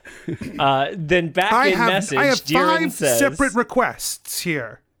 Then back I in have message, 5 Deerin says, separate requests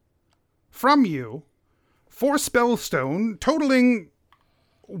here from you for spellstone, totaling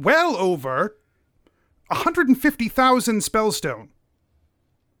well over 150,000 spellstone,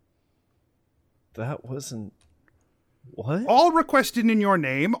 that wasn't... What? all requested in your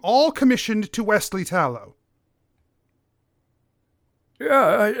name, all commissioned to Wesley Tallow.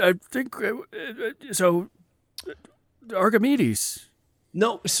 Yeah, I think so. Archimedes.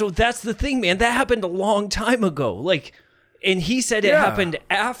 No, so that's the thing, man. That happened a long time ago. Like, and he said it Yeah. happened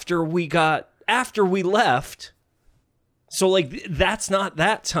after we left. So, like, that's not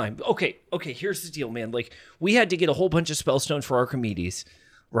that time. Okay, here's the deal, man. Like, we had to get a whole bunch of spellstones for Archimedes,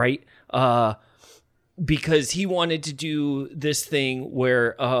 right? Because he wanted to do this thing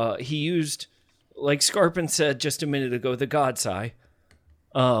where he used, like Scarpin said just a minute ago, the God's Eye,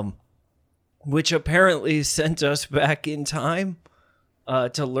 which apparently sent us back in time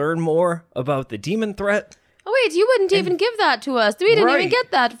to learn more about the demon threat. Oh wait, you wouldn't even give that to us. We didn't even Right.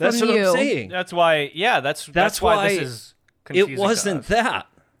 get that from That's what you. I'm saying. That's why. Yeah, that's That's why why this is confusing. It to wasn't us. that.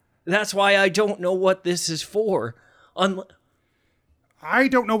 That's why I don't know what this is for. I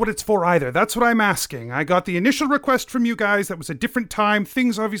don't know what it's for either. That's what I'm asking. I got the initial request from you guys. That was a different time.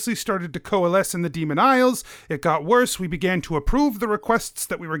 Things obviously started to coalesce in the Demon Isles. It got worse. We began to approve the requests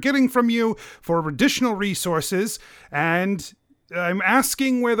that we were getting from you for additional resources. And I'm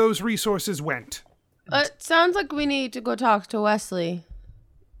asking where those resources went. It sounds like we need to go talk to Wesley.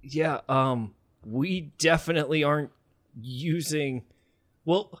 Yeah, we definitely aren't using...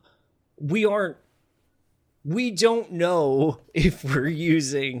 Well, we don't know if we're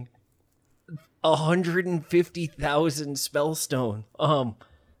using 150,000 spellstone.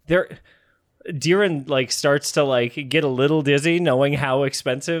 Deerin like starts to like get a little dizzy knowing how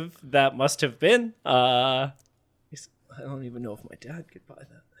expensive that must have been. I don't even know if my dad could buy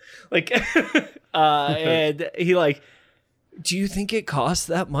that. Like, and he like, do you think it costs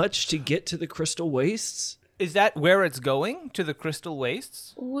that much to get to the Crystal Wastes? Is that where it's going to the Crystal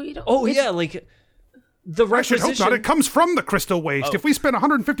Wastes? We don't. Oh it's- yeah, like the I should requisition. hope not. It comes from the Crystal Waste. If we spend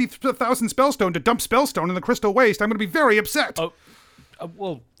 150,000 spellstone to dump spellstone in the Crystal Waste, I'm going to be very upset. Oh,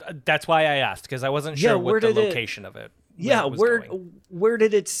 that's why I asked, because I wasn't sure where what the did it- location of it. Yeah, was where going. where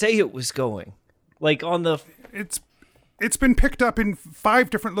did it say it was going? Like on the It's been picked up in 5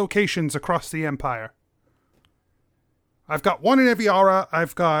 different locations across the Empire. I've got one in Eviara.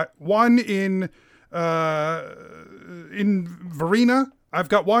 I've got one in Verena. I've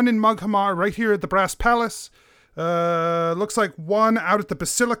got one in Mughamar right here at the Brass Palace. Looks like one out at the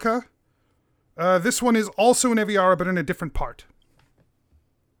Basilica. This one is also in Eviara, but in a different part.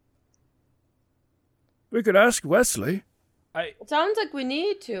 We could ask Wesley. It sounds like we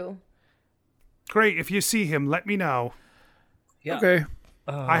need to. Great. If you see him, let me know. Yeah. Okay.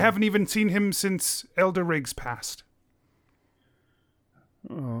 I haven't even seen him since Elder Riggs passed.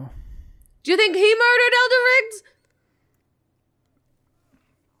 Do you think he murdered Elder Riggs?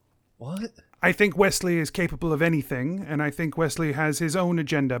 What? I think Wesley is capable of anything, and I think Wesley has his own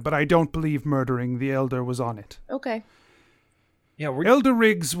agenda, but I don't believe murdering the Elder was on it. Okay. Yeah, we're Elder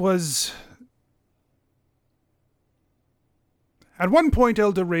Riggs was... At one point,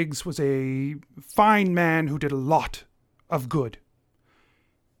 Elder Riggs was a fine man who did a lot of good.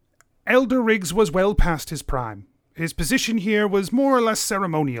 Elder Riggs was well past his prime. His position here was more or less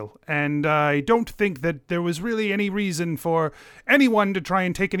ceremonial, and I don't think that there was really any reason for anyone to try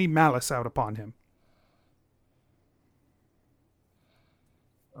and take any malice out upon him.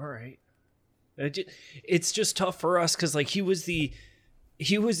 all right. It's just tough for us because like he was the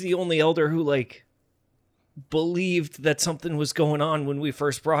only elder who like believed that something was going on when we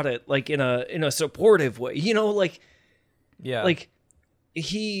first brought it, like in a supportive way, you know, like Yeah. like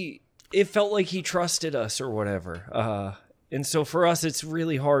it felt like he trusted us or whatever. And so for us, it's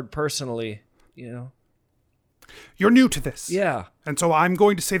really hard personally, you know. You're new to this. Yeah. And so I'm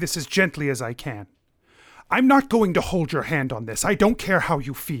going to say this as gently as I can. I'm not going to hold your hand on this. I don't care how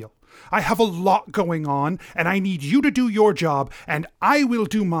you feel. I have a lot going on, and I need you to do your job, and I will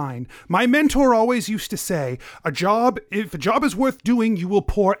do mine. My mentor always used to say, if a job is worth doing, you will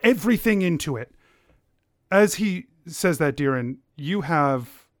pour everything into it. As he says that, Deeren, you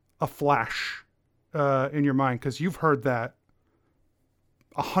have a flash in your mind, because you've heard that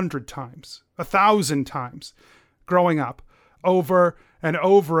 100 times, 1,000 times, growing up, over and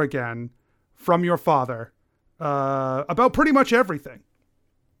over again from your father, about pretty much everything.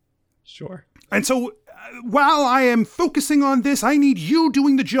 Sure. And so while I am focusing on this, I need you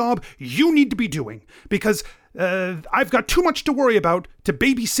doing the job you need to be doing, because I've got too much to worry about to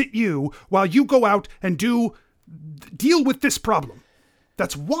babysit you while you go out and deal with this problem.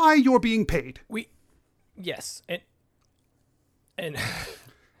 That's why you're being paid. Yes, and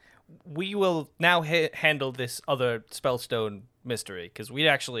we will now handle this other Spellstone mystery, because we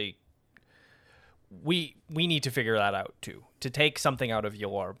need to figure that out too, to take something out of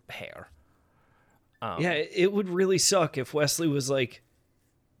your hair. Yeah, it would really suck if Wesley was like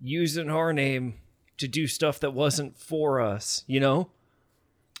using our name to do stuff that wasn't for us, you know?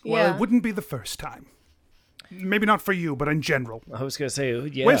 Well, Yeah. it wouldn't be the first time. Maybe not for you, but in general. I was going to say,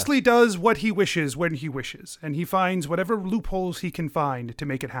 yeah. Wesley does what he wishes when he wishes, and he finds whatever loopholes he can find to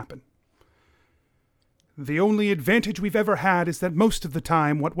make it happen. The only advantage we've ever had is that most of the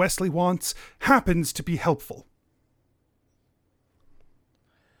time what Wesley wants happens to be helpful.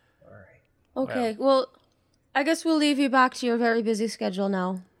 Okay, well, I guess we'll leave you back to your very busy schedule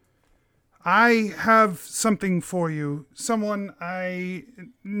now. I have something for you. Someone I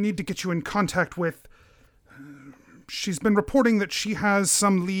need to get you in contact with. She's been reporting that she has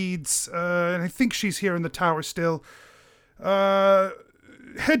some leads, and I think she's here in the tower still.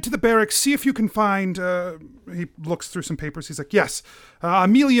 Head to the barracks, see if you can find... he looks through some papers. He's like, yes,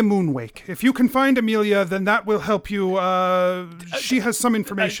 Amelia Moonwake. If you can find Amelia, then that will help you. She has some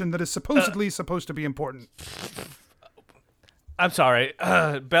information that is supposedly supposed to be important. I'm sorry,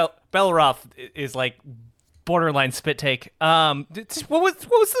 Belroth is like borderline spit take. What was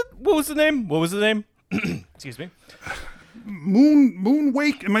the name? What was the name? Excuse me.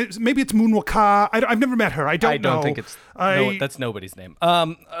 Moonwake? Maybe it's Moonwaka. I've never met her. I don't know. I don't think it's... No, that's nobody's name.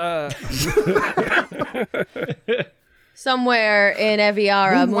 Somewhere in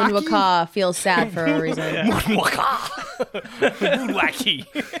Eviara, Moonwaki? Moonwaka feels sad for a reason. Moonwacky.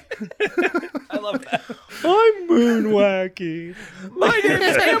 I love that. I'm Moonwacky. My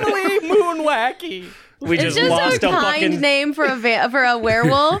name's Emily Moonwacky. We It's just just lost a a kind fucking... name for a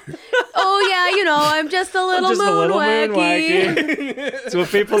werewolf. Oh yeah, you know, I'm just a little moonwacky. That's what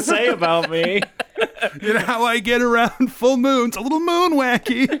people say about me. You know how I get around full moons? A little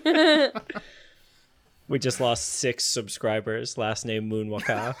moonwacky. We just lost 6 subscribers. Last name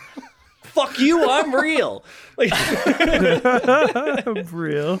Moonwaka. Fuck you, I'm real. Like,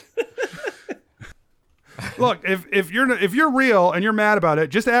 Real. Look, if you're real and you're mad about it,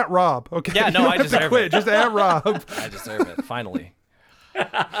 just at Rob, okay? Yeah, no, You I don't have to deserve quit. it. Just at Rob. I deserve it. Finally,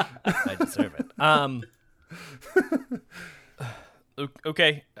 I deserve it.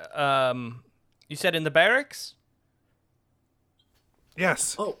 Okay. You said in the barracks?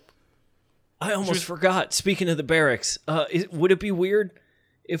 Yes. oh, I almost forgot. Speaking of the barracks, would it be weird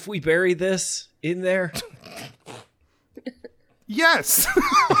if we bury this in there? Yes.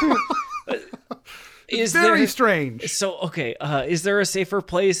 Is Very there... strange. So, okay, is there a safer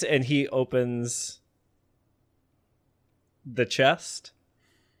place? And he opens the chest.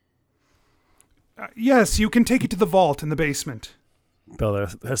 Yes, you can take it to the vault in the basement. Bella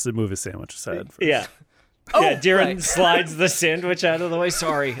has to move his sandwich aside. First. Yeah. Yeah, Diren right. slides the sandwich out of the way.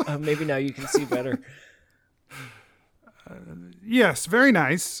 Sorry. Maybe now you can see better. Yes, very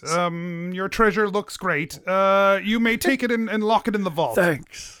nice. Your treasure looks great. You may take it and lock it in the vault.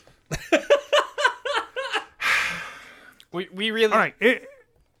 Thanks. We really. All right. If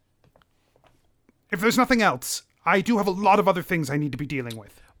there's nothing else, I do have a lot of other things I need to be dealing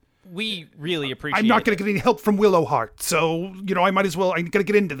with. We really appreciate. I'm not going it. to get any help from Willowheart, so I might as well. I'm going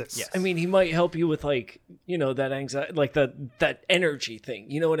to get into this. Yes. I mean, he might help you with that anxiety, like that energy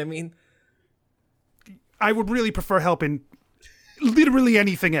thing. You know what I mean? I would really prefer help in literally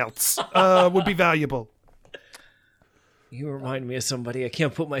anything else. Would be valuable. You remind me of somebody. I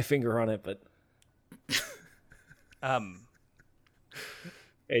can't put my finger on it, but and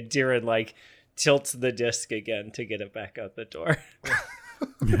Diren tilts the disc again to get it back out the door.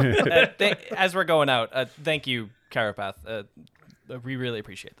 As we're going out, thank you, Carapath. We really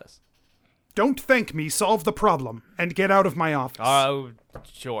appreciate this. Don't thank me. Solve the problem and get out of my office. Oh,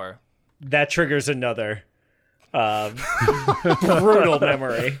 sure. That triggers another brutal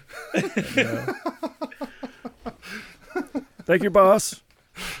memory. Thank you, boss.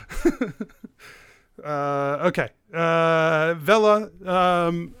 Okay. Vela,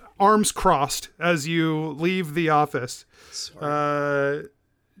 arms crossed as you leave the office.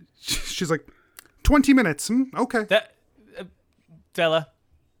 She's like, 20 minutes. Okay. Vela,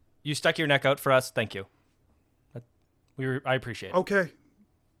 you stuck your neck out for us. Thank you. I appreciate it. Okay.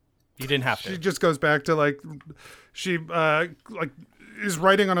 You didn't have She to. just goes back to she is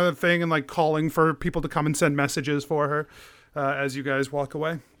writing on a thing and calling for people to come and send messages for her as you guys walk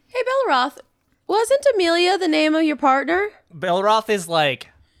away. Hey, Belroth, wasn't Amelia the name of your partner? Belroth is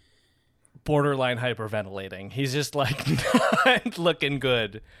borderline hyperventilating. He's just not looking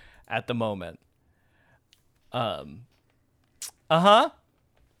good at the moment.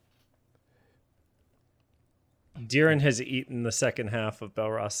 Diren has eaten the second half of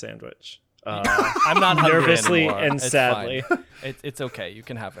Belroth's sandwich. I'm not hungry Nervously anymore. and It's sadly. fine. It's okay. You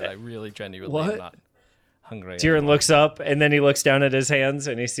can have it. I really genuinely What? am not hungry. Diren anymore. looks up and then he looks down at his hands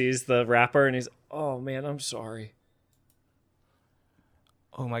and he sees the wrapper and he's, oh man, I'm sorry.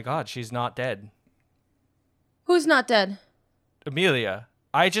 Oh my God, she's not dead. Who's not dead? Amelia.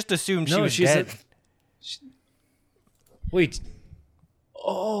 I just assumed she No, was she's dead. Wait.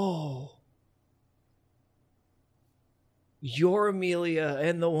 Oh. Your Amelia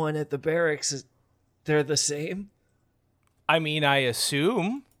and the one at the barracks, they're the same? I mean, I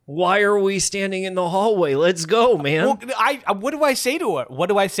assume. Why are we standing in the hallway? Let's go, man. Well, what do I say to her? What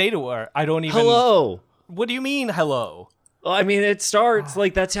do I say to her? I don't even. Hello. What do you mean, hello? I mean, it starts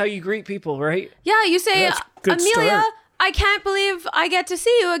that's how you greet people, right? Yeah, you say, That's a good Amelia, start. I can't believe I get to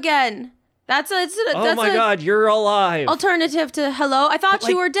see you again. That's Oh my God, you're alive. alternative to hello. I thought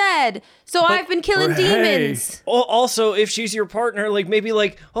you were dead, so I've been killing Or hey. demons. Also, if she's your partner, maybe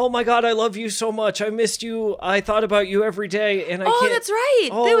oh my God, I love you so much. I missed you. I thought about you every day, and I Oh, can't. that's right.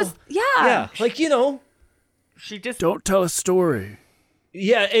 Oh, There was Yeah, She just. Don't tell a story.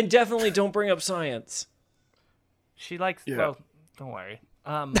 Yeah, and definitely don't bring up science. She likes. Yeah. Well, don't worry.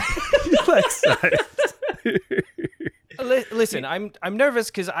 Like, Listen, I'm nervous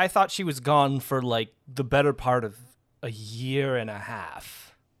because I thought she was gone for the better part of a year and a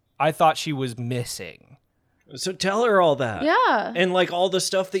half. I thought she was missing. So tell her all that. Yeah. And all the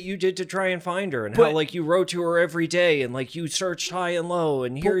stuff that you did to try and find her, and how But- you wrote to her every day, and you searched high and low,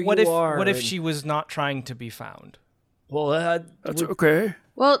 and here But you are. What if and- she was not trying to be found? Well, that's okay.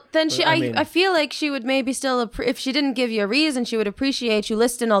 Well, then mean- I feel like she would maybe still, if she didn't give you a reason, she would appreciate you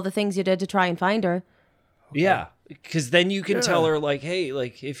listing all the things you did to try and find her. yeah, because then you can tell her hey,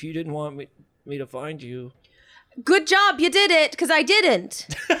 if you didn't want me to find you. Good job, you did it, because I didn't.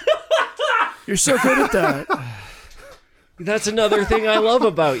 You're so good at that. That's another thing I love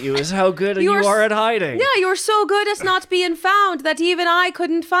about you is how good you You're are at hiding. Yeah, you were so good at not being found that even I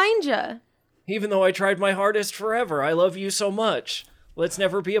couldn't find you. Even though I tried my hardest forever, I love you so much. Let's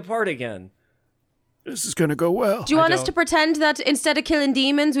never be apart again. This is gonna go well. Do you want us to pretend that instead of killing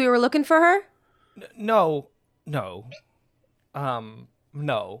demons, we were looking for her? No. No.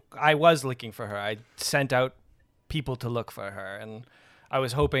 I was looking for her. I sent out people to look for her, and I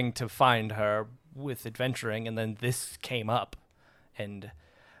was hoping to find her with adventuring, and then this came up, and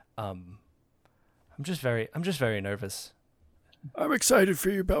I'm just very nervous. I'm excited for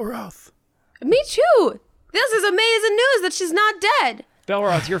you, Belroth. Me too. This is amazing news that she's not dead.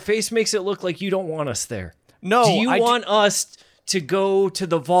 Belroth, your face makes it look like you don't want us there. No, Do you want us to go to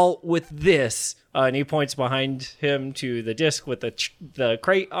the vault with this. And he points behind him to the disc with the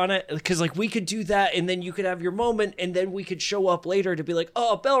crate on it. Because, like, we could do that, and then you could have your moment, and then we could show up later to be like,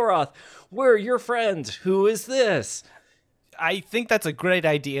 oh, Belroth, we're your friend. Who is this? I think that's a great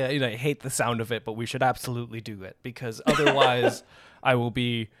idea, and I hate the sound of it, but we should absolutely do it, because otherwise I will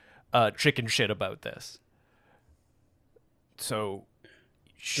be chicken shit about this. So...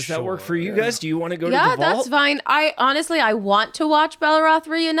 Does that work for you guys? Do you want to go to Yeah, the vault? that's fine. I want to watch Belroth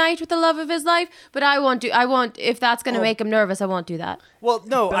reunite with the love of his life, but I won't if that's going to make him nervous, I won't do that. Well,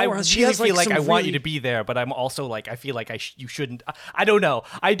 no, I Belroth, she really has, like, feel like some I want you really- to be there, but I'm also like, I feel like you shouldn't. I don't know.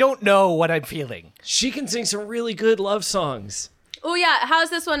 I don't know what I'm feeling. She can sing some really good love songs. Oh yeah,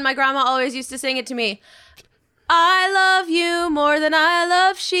 how's this one? My grandma always used to sing it to me. I love you more than I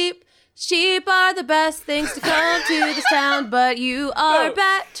love sheep. Sheep are the best things to come to this town, but you are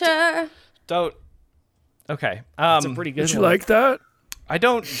better. Don't. Okay. It's a pretty good Would you one. like that? I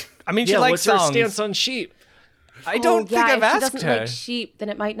don't. I mean, she Yeah, likes what's her songs. stance on sheep? I don't think I've if she asked doesn't her. like sheep, then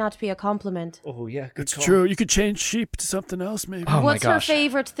it might not be a compliment. Oh, yeah, good It's call. true. You could change sheep to something else, maybe. Oh my What's her gosh.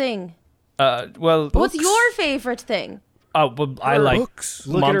 favorite thing? Well. What's your favorite thing? Oh, well, I like Books.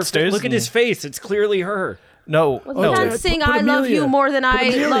 Look at monsters. look at his face. It's clearly her. No, Well, no. you can't Dad, sing put I love Amelia. you more than I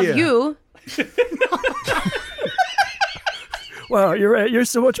Amelia. love you. Wow, you're right. You're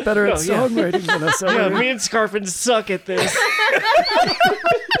so much better at Oh, yeah. songwriting than us. Yeah, Ellery. me and Scarpin suck at this.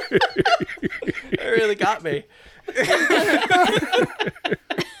 It really got me.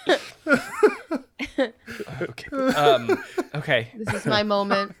 Okay. Okay. This is my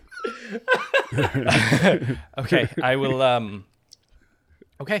moment. Okay. I will.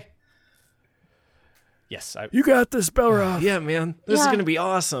 Okay. Yes. You got this, Belroth. Yeah, man. This is Yeah. going to be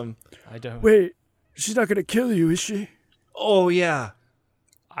awesome. I don't. Wait, she's not gonna kill you, is she? Oh, yeah.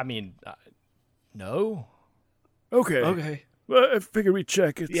 I mean, no. Okay. Okay. Well, I figured we'd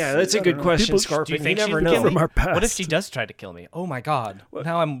check. It's, Yeah, that's a I good don't know, question, people- Scarpin. Do you think you she never would know. kill me? From our past. What if she does try to kill me? Oh my god!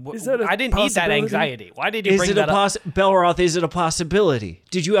 Now I'm. Is that a I didn't need that possibility? anxiety. Why did you Is bring it that a up? Belroth, is it a possibility?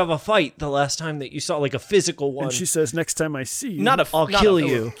 Did you have a fight the last time that you saw, like, a physical one? And she says, "Next time I see you, Not a. I'll not kill a-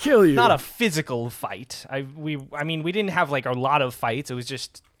 you. kill you." Not a physical fight. I mean, we didn't have like a lot of fights. It was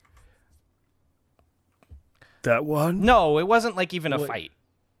just that one. no. It wasn't like even a fight.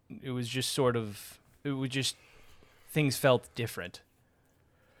 It was just sort of. It was just things felt different.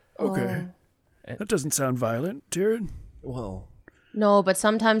 Okay. That doesn't sound violent, Tyrion. Well, No, but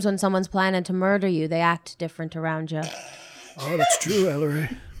sometimes when someone's planning to murder you, they act different around you. Oh, that's true, Ellery.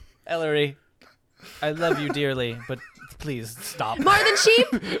 Ellery, I love you dearly, but please stop. More than sheep?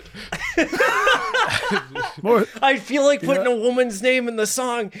 More. I feel like putting a woman's name in the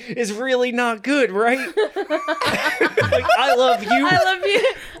song is really not good, right? Like, I love you I love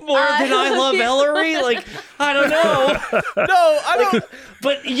you. more than I love you. Ellery. Like, I don't know. No, I don't.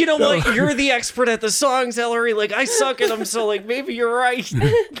 But you know what? You're the expert at the songs, Ellery. Like, I suck at them, so, like, maybe you're right.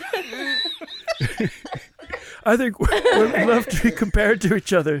 I think we love to be compared to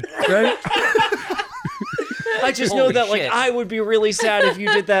each other, right? I just know Holy that, like, shit. I would be really sad if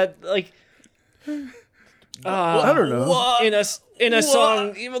you did that, like, I don't know. in a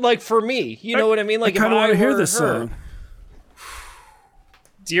song, even like for me. You know what I mean? Like, I kind of if want to hear were this her. song.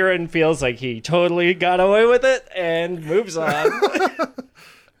 Tyrion feels like he totally got away with it and moves on.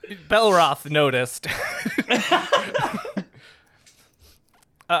 Belroth noticed.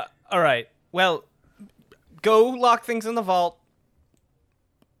 All right. Well, go lock things in the vault.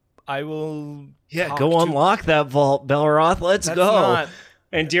 I will. Yeah, talk go to- unlock that vault, Belroth. Let's That's go. not-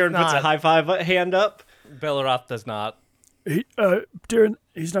 And Tyrion puts a not- high five hand up. Belroth does not. Tyrion,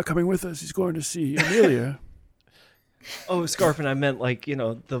 he's not coming with us. He's going to see Amelia. Oh, Scarpin, I meant like, you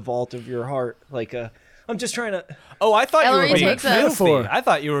know, the vault of your heart. Like, I'm just trying to. Oh, I thought Ellery you were being takes a- filthy. Metaphor. I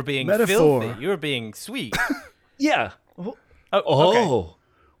thought you were being Metaphor. filthy. You were being sweet. Yeah. Oh, Oh. okay.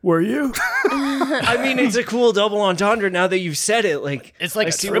 Were you? I mean, it's a cool double entendre now that you've said it. Like, It's like I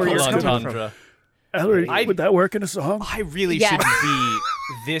a see where triple you're coming from. entendre. Ellery, I- would that work in a song? I really Yes. shouldn't be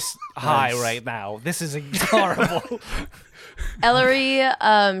this high right now. This is horrible. Ellery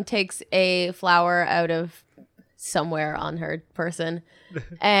takes a flower out of somewhere on her person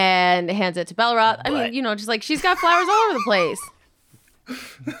and hands it to Belroth. I mean, you know, just like she's got flowers all over the place.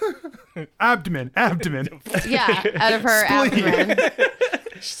 Abdomen. Yeah, out of her abdomen.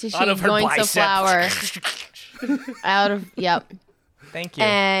 She's Out of her going to bicep. flower. Out of, yep. Thank you.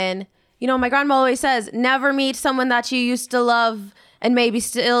 And, you know, my grandma always says, never meet someone that you used to love and maybe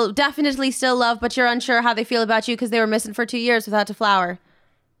definitely still love, but you're unsure how they feel about you because they were missing for 2 years without a flower.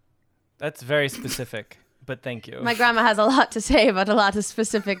 That's very specific, but thank you. My grandma has a lot to say about a lot of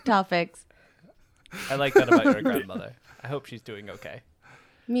specific topics. I like that about your grandmother. I hope she's doing okay.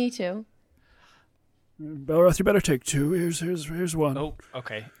 Me too. Belroth, you better take 2. Here's one. Oh,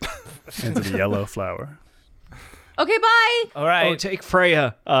 okay. Into the yellow flower. Okay, bye. All right. Oh, take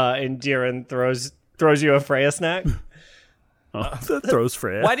Freya. And Diren throws you a Freya snack. That throws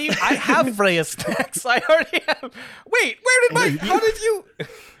Freya. Why do you? I have Freya snacks. I already have. Wait, where did my? How did you?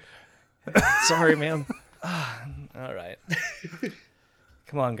 Sorry, man. All right.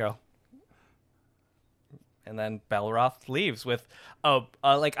 Come on, girl. And then Belroth leaves with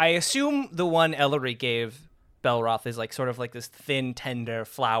like I assume the one Ellery gave Belroth is like sort of like this thin, tender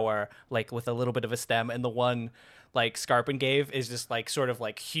flower, like with a little bit of a stem, and the one like Scarpin gave is just like sort of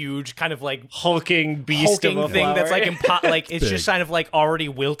like huge, kind of like Hulking beast hulking of a thing flower. that's like like it's Big. just kind of like already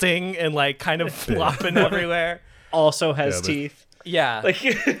wilting and like kind of flopping everywhere. Also has but- teeth. Yeah. Like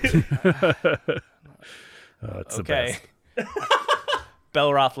It's the Okay. best.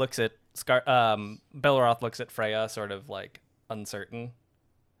 Belroth looks at Belroth looks at Freya, sort of like uncertain,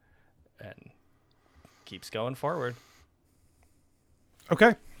 and keeps going forward.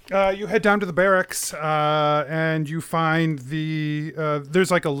 Okay. You head down to the barracks, and you find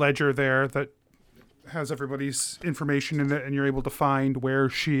there's like a ledger there that has everybody's information in it, and you're able to find where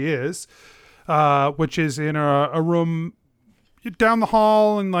she is, which is in a room down the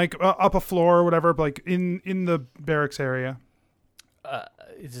hall and like up a floor or whatever, like in the barracks area.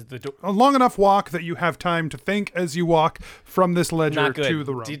 Is the door A long enough walk that you have time to think as you walk from this ledger not good? to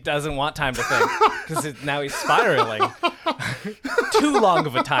the room. He doesn't want time to think because now he's spiraling. Too long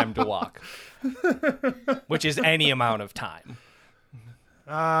of a time to walk, which is any amount of time.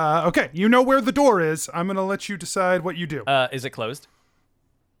 Okay, you know where the door is. I'm going to let you decide what you do. Is it closed?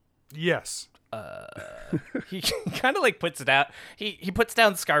 Yes. He kind of like puts it out. He puts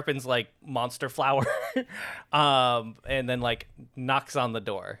down Scarpin's like monster flower, and then like knocks on the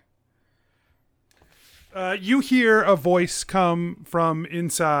door. You hear a voice come from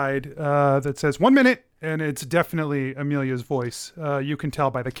inside that says 1 minute, and it's definitely Amelia's voice. You can tell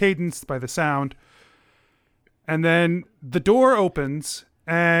by the cadence, by the sound. And then the door opens,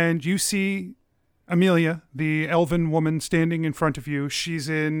 and you see Amelia, the elven woman, standing in front of you. She's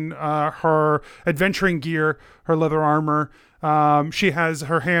in her adventuring gear, her leather armor. She has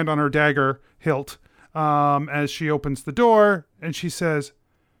her hand on her dagger hilt as she opens the door, and she says,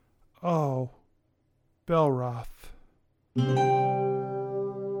 "Oh, Belroth."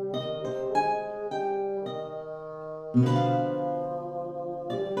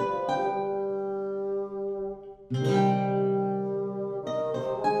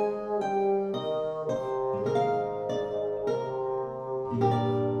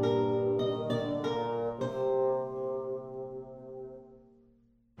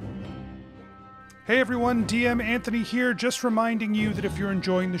 Hey everyone, DM Anthony here, just reminding you that if you're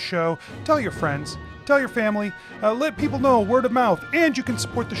enjoying the show, tell your friends, tell your family, let people know, word of mouth, and you can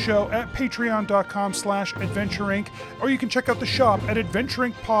support the show at patreon.com/adventureinc, or you can check out the shop at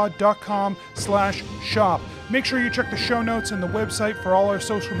adventureincpod.com/shop. Make sure you check the show notes and the website for all our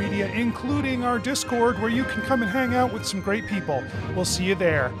social media, including our Discord, where you can come and hang out with some great people. We'll see you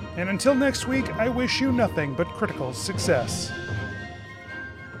there. And until next week, I wish you nothing but critical success.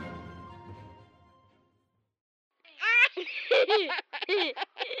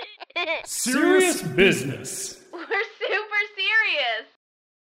 Serious business.